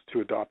houses to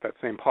adopt that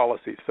same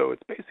policy. So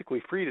it's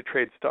basically free to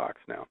trade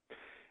stocks now,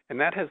 and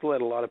that has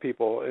led a lot of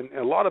people, and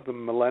a lot of the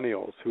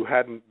millennials who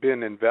hadn't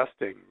been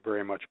investing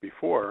very much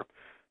before,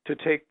 to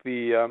take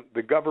the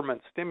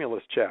government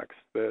stimulus checks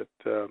that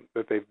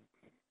they've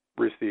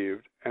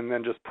received and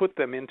then just put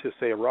them into,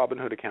 say, a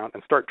Robinhood account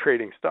and start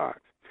trading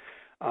stocks.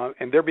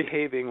 And they're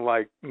behaving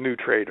like new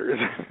traders,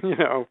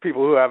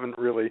 people who haven't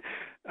really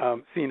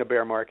seen a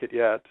bear market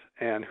yet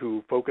and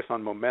who focus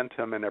on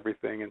momentum and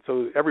everything. And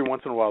so every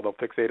once in a while they'll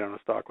fixate on a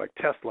stock like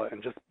Tesla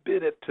and just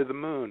bid it to the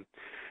moon.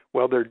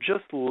 Well, they're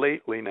just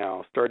lately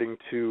now starting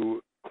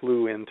to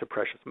clue into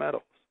precious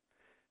metals.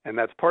 And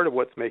that's part of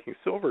what's making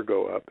silver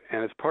go up,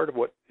 and it's part of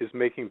what is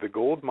making the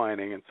gold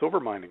mining and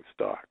silver mining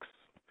stocks,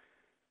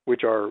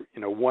 which are,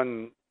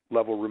 one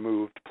level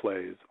removed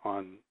plays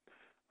on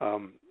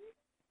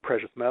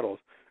precious metals,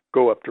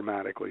 go up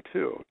dramatically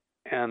too.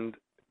 And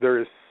there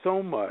is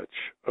so much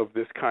of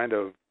this kind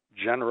of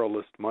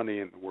generalist money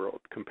in the world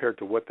compared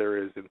to what there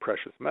is in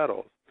precious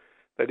metals,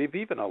 that if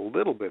even a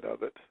little bit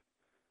of it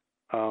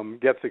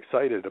gets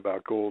excited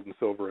about gold and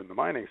silver and the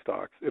mining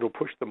stocks, it'll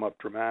push them up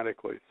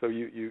dramatically. So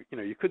you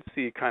could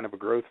see kind of a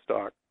growth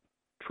stock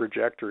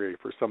trajectory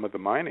for some of the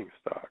mining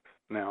stocks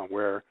now,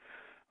 where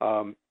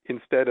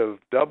instead of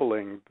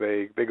doubling,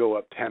 they go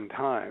up 10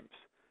 times.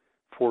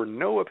 For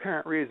no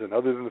apparent reason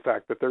other than the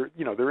fact that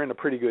they're in a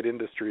pretty good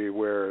industry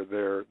where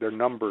the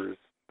numbers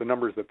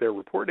that they're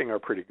reporting are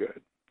pretty good.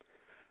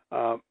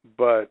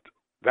 But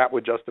that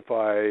would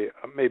justify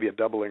maybe a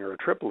doubling or a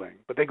tripling,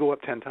 but they go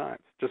up 10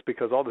 times just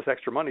because all this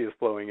extra money is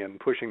flowing in,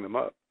 pushing them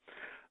up.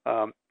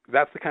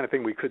 That's the kind of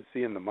thing we could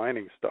see in the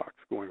mining stocks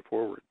going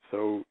forward.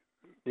 So,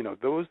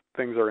 those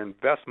things are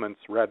investments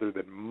rather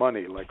than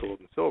money like gold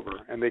and silver,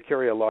 and they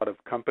carry a lot of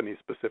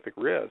company-specific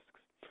risks.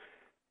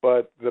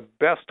 But the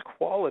best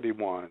quality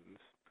ones,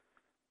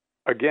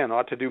 again,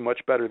 ought to do much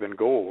better than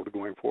gold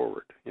going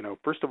forward.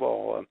 First of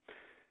all,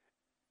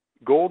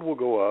 gold will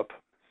go up,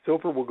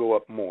 silver will go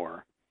up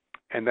more,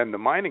 and then the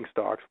mining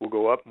stocks will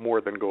go up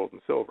more than gold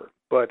and silver,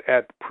 but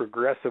at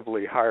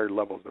progressively higher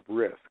levels of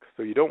risk.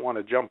 So you don't want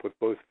to jump with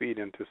both feet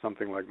into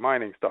something like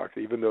mining stocks,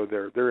 even though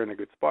they're in a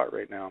good spot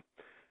right now.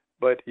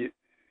 But if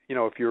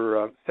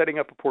you're setting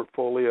up a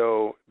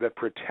portfolio that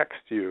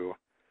protects you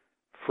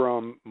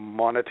from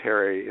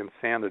monetary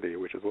insanity,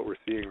 which is what we're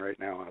seeing right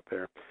now out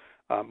there,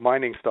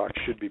 mining stocks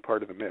should be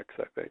part of the mix,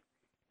 I think.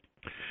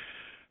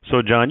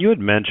 So, John, you had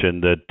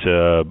mentioned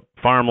that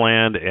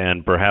farmland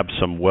and perhaps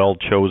some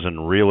well-chosen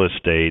real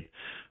estate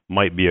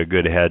might be a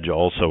good hedge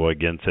also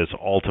against this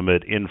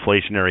ultimate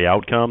inflationary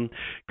outcome.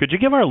 Could you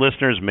give our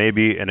listeners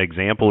maybe an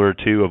example or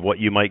two of what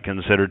you might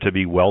consider to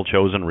be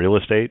well-chosen real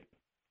estate?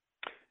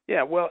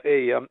 Yeah, well,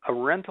 a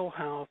rental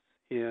house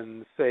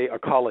in, say, a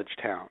college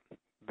town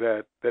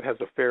that has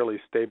a fairly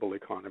stable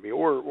economy,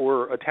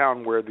 or a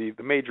town where the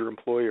major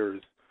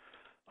employers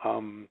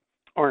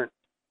aren't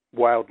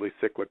wildly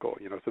cyclical,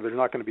 so there's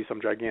not going to be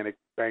some gigantic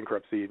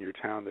bankruptcy in your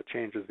town that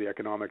changes the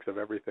economics of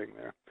everything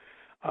there.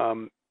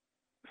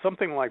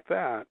 Something like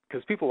that,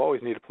 because people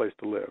always need a place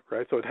to live,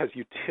 right? So it has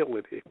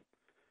utility.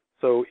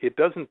 So it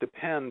doesn't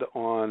depend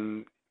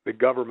on the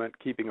government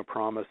keeping a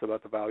promise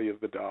about the value of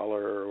the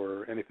dollar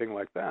or anything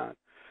like that,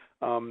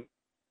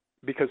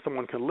 because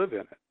someone can live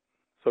in it.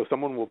 So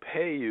someone will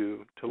pay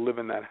you to live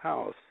in that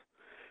house,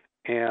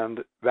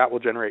 and that will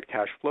generate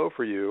cash flow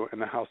for you, and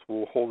the house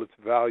will hold its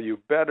value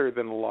better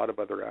than a lot of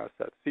other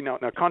assets. See, now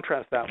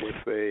contrast that with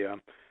a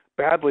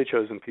badly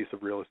chosen piece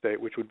of real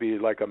estate, which would be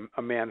like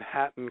a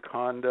Manhattan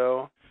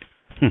condo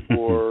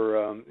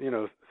or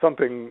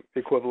something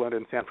equivalent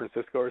in San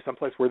Francisco or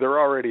someplace where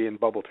they're already in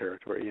bubble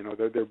territory.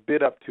 They're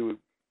bid up to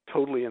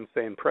totally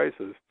insane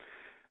prices,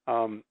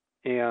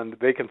 and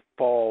they can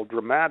fall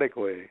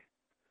dramatically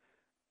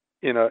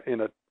in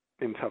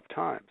tough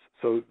times.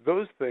 So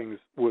those things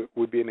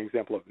would be an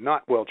example of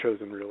not well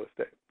chosen real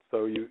estate.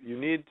 So you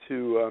need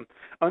to,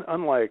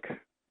 unlike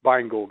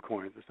buying gold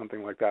coins or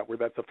something like that, where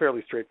that's a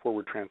fairly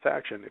straightforward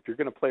transaction, if you're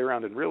going to play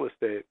around in real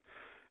estate,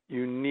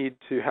 you need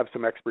to have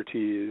some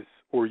expertise,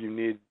 or you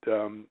need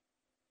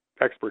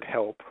expert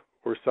help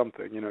or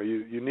something.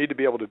 You need to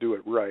be able to do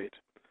it right,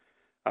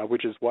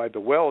 which is why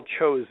the well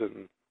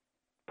chosen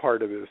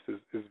part of this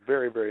is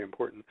very, very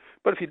important.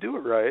 But if you do it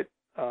right,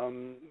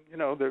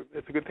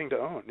 it's a good thing to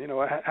own.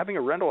 Having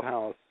a rental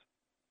house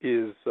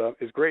is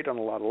great on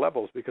a lot of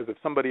levels, because if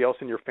somebody else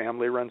in your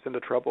family runs into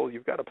trouble,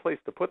 you've got a place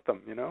to put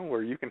them,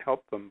 where you can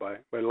help them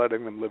by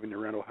letting them live in your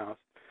rental house.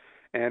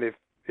 And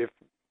if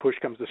push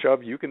comes to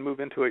shove, you can move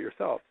into it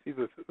yourself. See,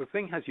 the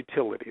thing has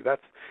utility.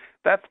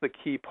 That's the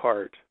key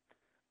part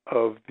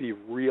of the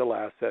real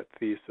asset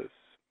thesis.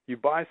 You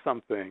buy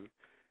something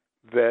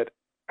that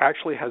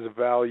actually has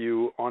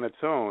value on its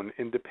own,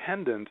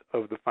 independent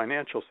of the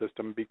financial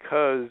system,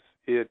 because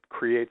it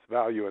creates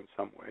value in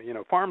some way.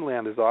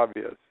 Farmland is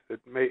obvious.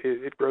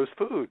 It grows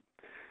food,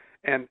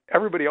 and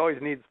everybody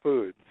always needs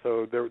food.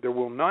 So there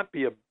will not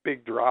be a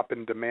big drop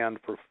in demand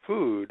for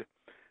food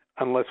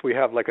unless we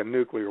have like a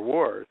nuclear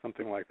war or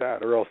something like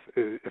that, or else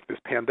if this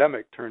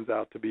pandemic turns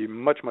out to be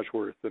much, much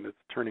worse than it's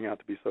turning out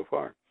to be so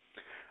far.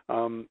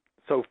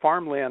 So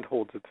farmland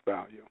holds its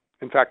value.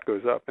 In fact,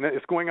 goes up. And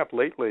it's going up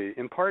lately,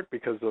 in part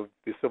because of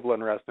the civil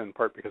unrest and in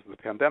part because of the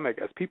pandemic,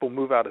 as people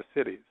move out of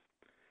cities.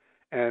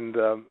 And,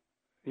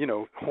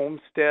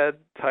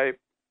 homestead-type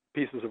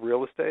pieces of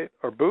real estate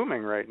are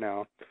booming right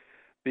now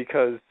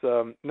because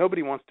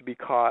nobody wants to be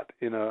caught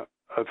in a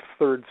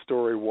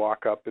third-story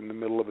walk-up in the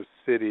middle of a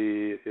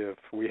city if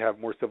we have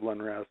more civil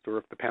unrest, or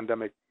if the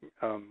pandemic,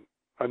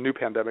 a new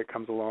pandemic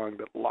comes along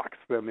that locks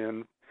them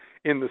in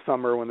the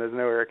summer when there's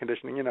no air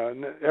conditioning.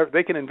 And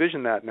they can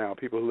envision that now,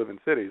 people who live in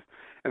cities,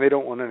 and they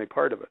don't want any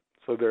part of it.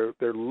 So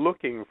they're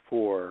looking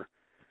for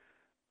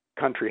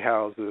country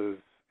houses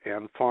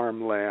and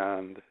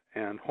farmland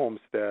and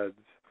homesteads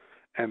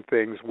and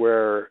things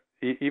where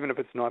even if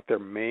it's not their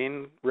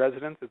main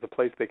residence, it's a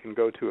place they can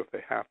go to if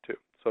they have to.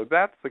 So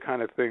that's the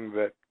kind of thing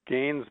that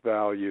gains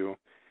value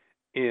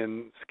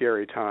in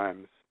scary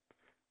times,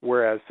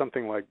 whereas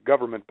something like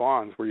government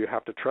bonds, where you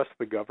have to trust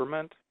the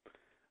government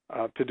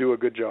to do a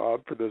good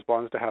job for those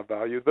bonds to have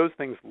value, those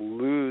things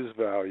lose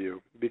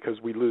value because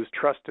we lose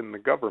trust in the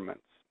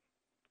governments.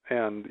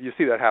 And you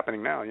see that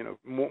happening now.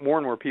 More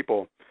and more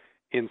people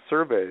in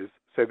surveys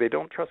say they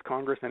don't trust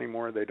Congress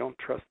anymore, they don't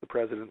trust the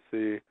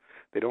presidency,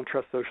 they don't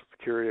trust Social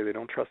Security, they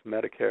don't trust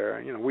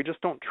Medicare. We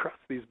just don't trust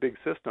these big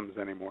systems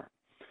anymore.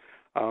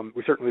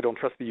 We certainly don't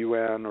trust the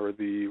UN or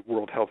the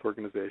World Health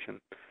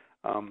Organization.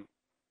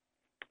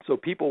 So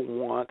people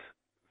want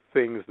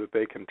things that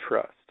they can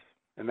trust.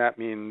 And that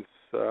means,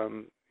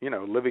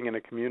 living in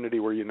a community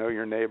where you know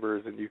your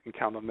neighbors and you can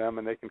count on them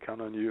and they can count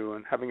on you,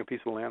 and having a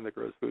piece of land that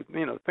grows food.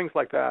 Things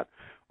like that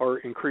are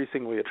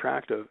increasingly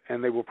attractive,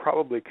 and they will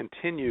probably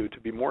continue to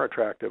be more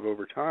attractive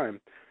over time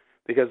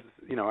because,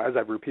 as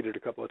I've repeated a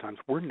couple of times,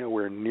 we're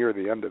nowhere near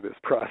the end of this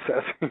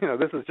process.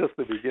 This is just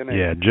the beginning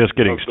just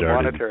getting of the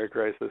started. monetary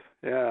crisis.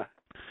 Yeah.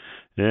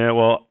 Yeah,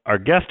 well, our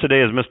guest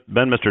today has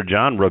been Mr.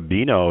 John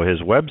Rubino. His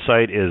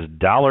website is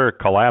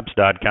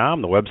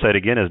dollarcollapse.com. The website,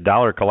 again, is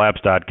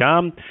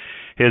dollarcollapse.com.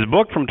 His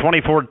book from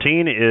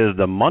 2014 is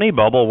The Money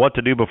Bubble, What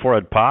to Do Before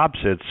It Pops.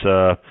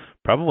 It's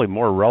probably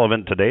more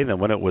relevant today than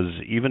when it was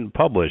even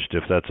published,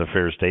 if that's a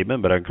fair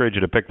statement, but I encourage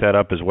you to pick that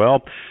up as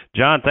well.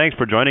 John, thanks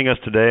for joining us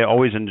today.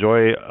 Always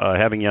enjoy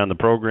having you on the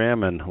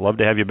program, and love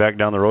to have you back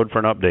down the road for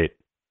an update.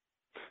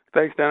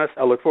 Thanks, Dennis.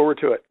 I look forward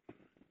to it.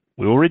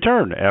 We will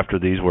return after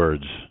these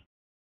words.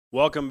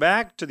 Welcome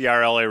back to the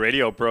RLA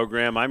radio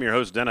program. I'm your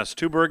host, Dennis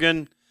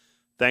Tubergen.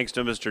 Thanks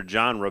to Mr.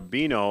 John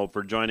Rubino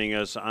for joining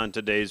us on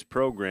today's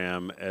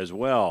program as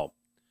well.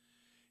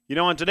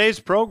 On today's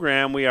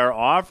program, we are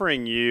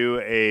offering you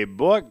a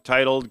book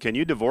titled, Can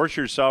You Divorce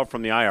Yourself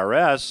from the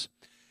IRS?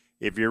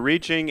 If you're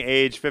reaching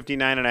age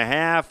 59 and a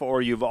half,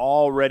 or you've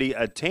already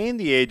attained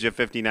the age of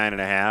 59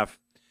 and a half,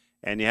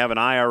 and you have an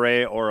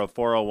IRA or a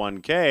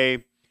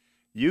 401k,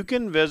 you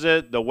can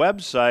visit the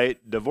website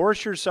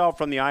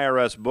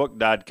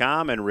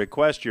divorceyourselffromtheirsbook.com and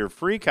request your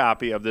free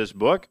copy of this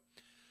book.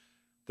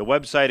 The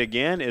website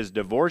again is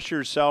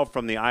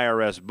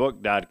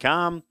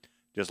divorceyourselffromtheirsbook.com.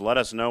 Just let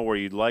us know where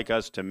you'd like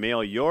us to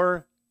mail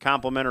your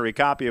complimentary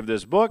copy of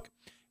this book,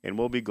 and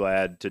we'll be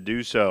glad to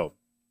do so.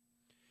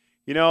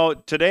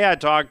 Today I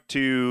talked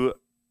to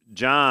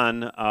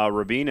John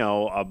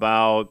Rubino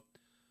about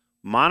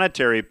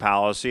monetary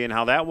policy and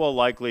how that will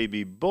likely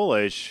be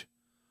bullish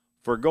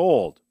for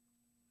gold.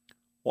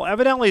 Well,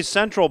 evidently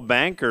central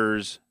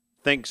bankers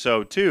think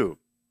so too.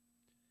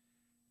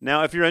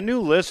 Now, if you're a new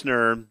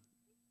listener,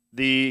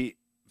 the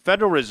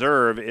Federal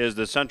Reserve is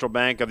the central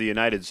bank of the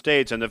United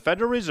States, and the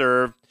Federal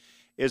Reserve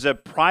is a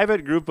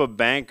private group of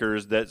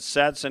bankers that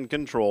sets and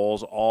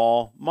controls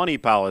all money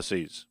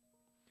policies.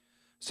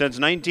 Since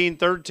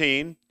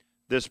 1913,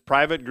 this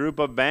private group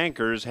of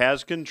bankers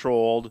has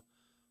controlled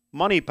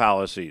money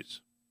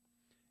policies.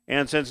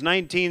 And since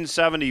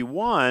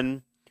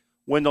 1971,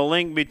 when the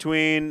link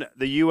between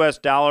the U.S.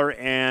 dollar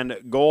and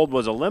gold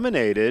was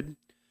eliminated,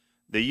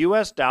 the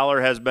U.S.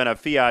 dollar has been a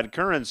fiat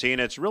currency,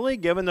 and it's really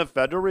given the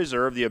Federal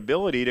Reserve the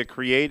ability to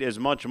create as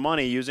much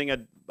money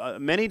using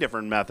many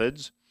different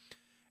methods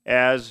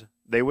as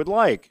they would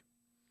like.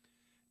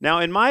 Now,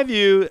 in my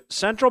view,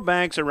 central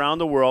banks around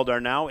the world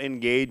are now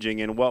engaging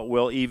in what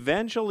will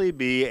eventually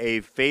be a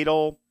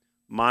fatal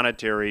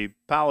monetary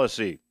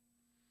policy.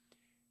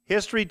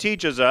 History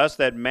teaches us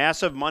that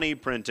massive money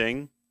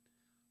printing,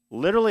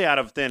 literally out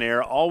of thin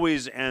air,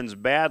 always ends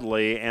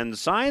badly, and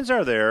signs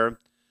are there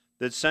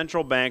that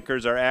central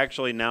bankers are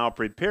actually now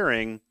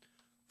preparing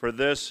for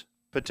this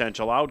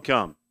potential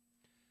outcome.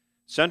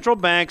 Central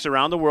banks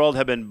around the world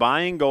have been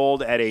buying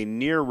gold at a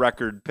near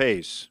record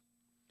pace.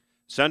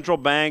 Central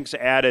banks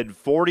added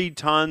 40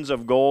 tons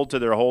of gold to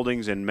their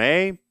holdings in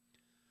May.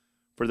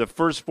 For the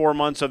first 4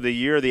 months of the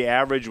year, the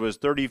average was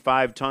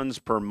 35 tons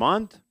per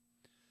month.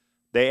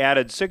 They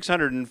added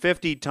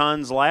 650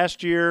 tons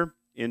last year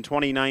in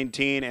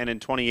 2019, and in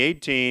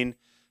 2018,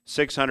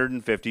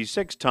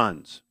 656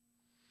 tons.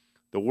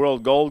 The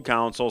World Gold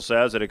Council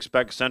says it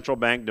expects central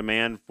bank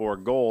demand for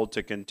gold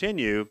to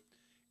continue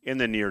in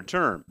the near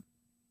term.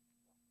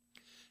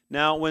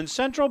 Now, when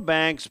central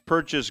banks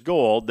purchase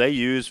gold, they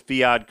use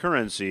fiat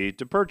currency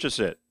to purchase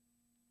it.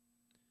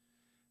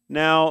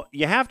 Now,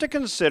 you have to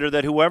consider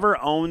that whoever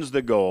owns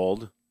the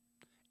gold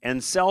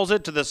and sells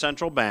it to the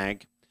central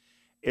bank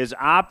is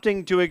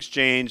opting to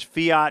exchange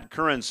fiat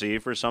currency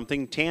for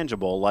something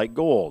tangible like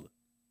gold.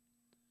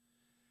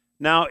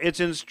 Now, it's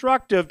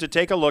instructive to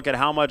take a look at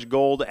how much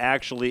gold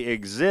actually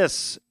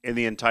exists in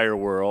the entire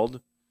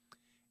world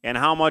and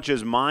how much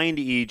is mined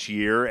each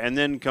year, and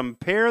then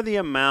compare the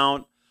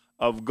amount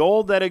of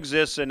gold that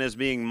exists and is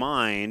being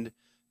mined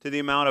to the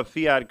amount of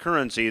fiat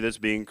currency that's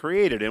being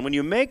created. And when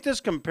you make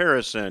this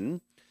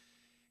comparison,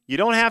 you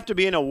don't have to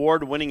be an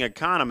award-winning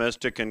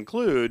economist to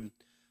conclude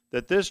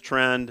that this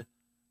trend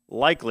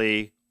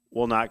likely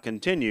will not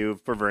continue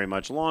for very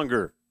much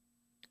longer.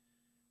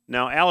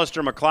 Now,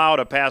 Alistair McLeod,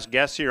 a past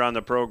guest here on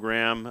the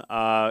program,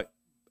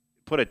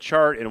 put a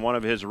chart in one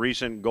of his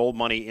recent Gold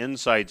Money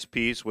Insights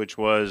piece, which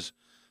was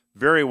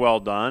very well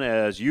done,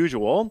 as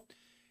usual.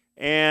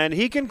 And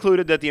he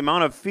concluded that the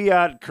amount of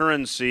fiat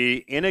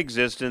currency in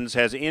existence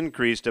has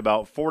increased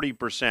about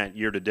 40%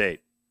 year to date.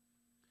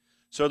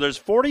 So there's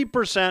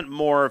 40%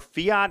 more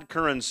fiat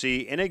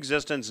currency in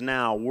existence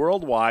now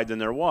worldwide than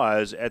there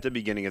was at the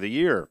beginning of the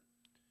year.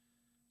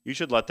 You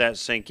should let that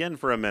sink in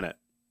for a minute.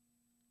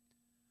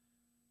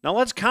 Now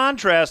let's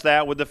contrast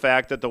that with the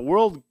fact that the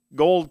World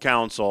Gold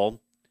Council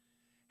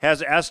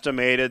has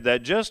estimated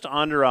that just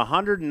under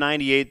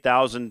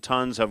 198,000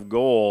 tons of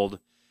gold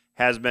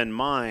has been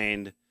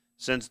mined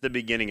since the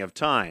beginning of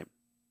time.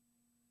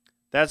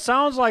 That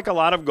sounds like a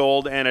lot of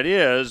gold, and it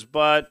is,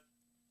 but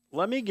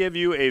let me give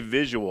you a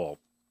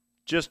visual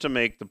just to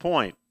make the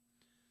point.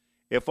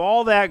 If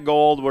all that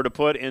gold were to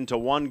put into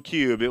one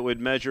cube, it would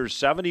measure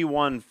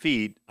 71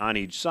 feet on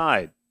each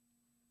side.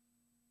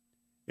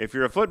 If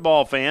you're a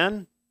football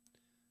fan,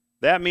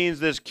 that means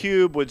this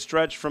cube would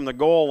stretch from the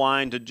goal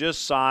line to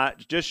just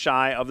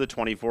shy of the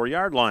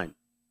 24-yard line.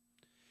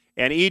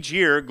 And each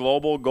year,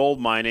 global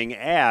gold mining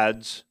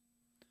adds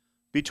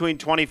between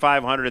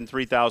 2,500 and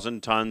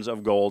 3,000 tons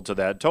of gold to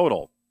that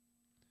total.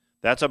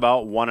 That's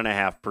about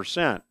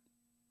 1.5%.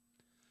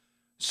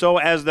 So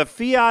as the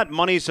fiat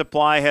money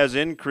supply has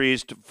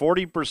increased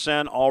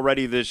 40%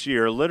 already this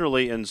year,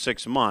 literally in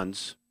 6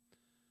 months,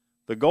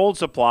 the gold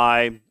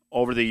supply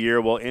over the year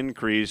will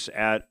increase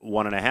at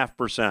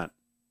 1.5%.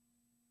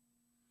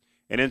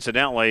 And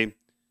incidentally,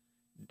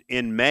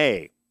 in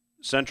May,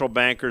 central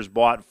bankers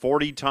bought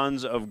 40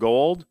 tons of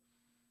gold.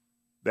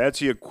 That's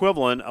the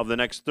equivalent of the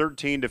next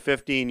 13 to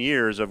 15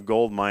 years of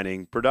gold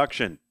mining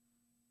production.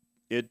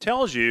 It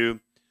tells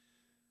you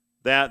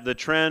that the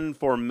trend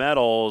for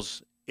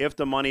metals, if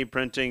the money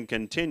printing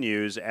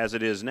continues as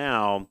it is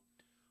now,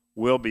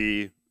 will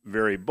be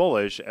very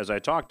bullish, as I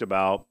talked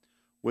about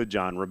with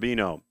John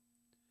Rubino.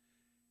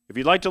 If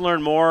you'd like to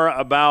learn more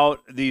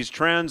about these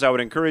trends, I would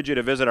encourage you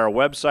to visit our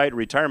website,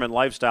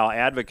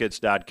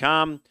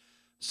 retirementlifestyleadvocates.com.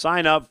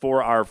 Sign up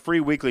for our free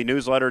weekly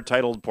newsletter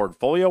titled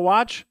Portfolio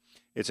Watch.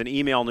 It's an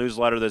email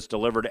newsletter that's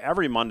delivered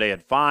every Monday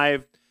at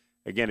 5.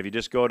 Again, if you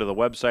just go to the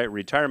website,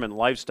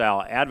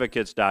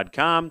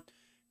 retirementlifestyleadvocates.com,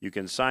 you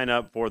can sign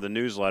up for the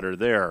newsletter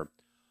there.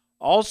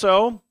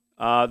 Also,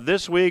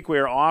 this week we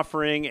are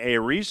offering a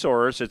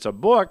resource. It's a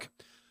book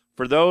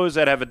for those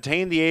that have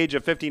attained the age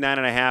of 59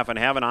 and a half and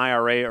have an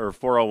IRA or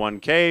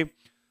 401k.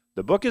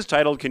 The book is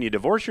titled, Can You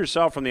Divorce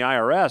Yourself from the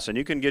IRS? And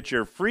you can get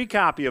your free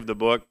copy of the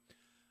book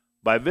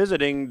by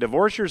visiting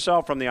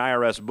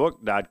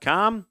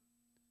divorceyourselfromtheirsbook.com.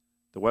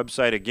 The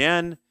website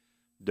again,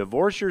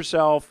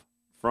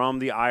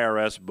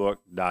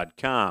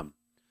 divorceyourselfromtheirsbook.com.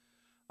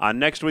 On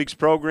next week's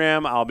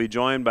program, I'll be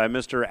joined by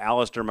Mr.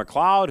 Alistair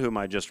McLeod, whom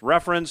I just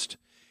referenced.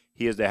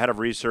 He is the head of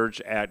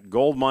research at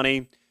Gold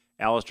Money.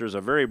 Alistair is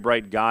a very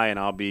bright guy, and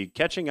I'll be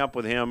catching up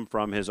with him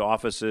from his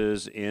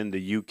offices in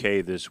the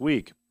UK this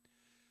week.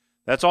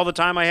 That's all the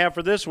time I have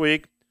for this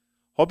week.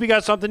 Hope you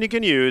got something you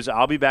can use.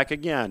 I'll be back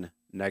again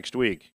next week.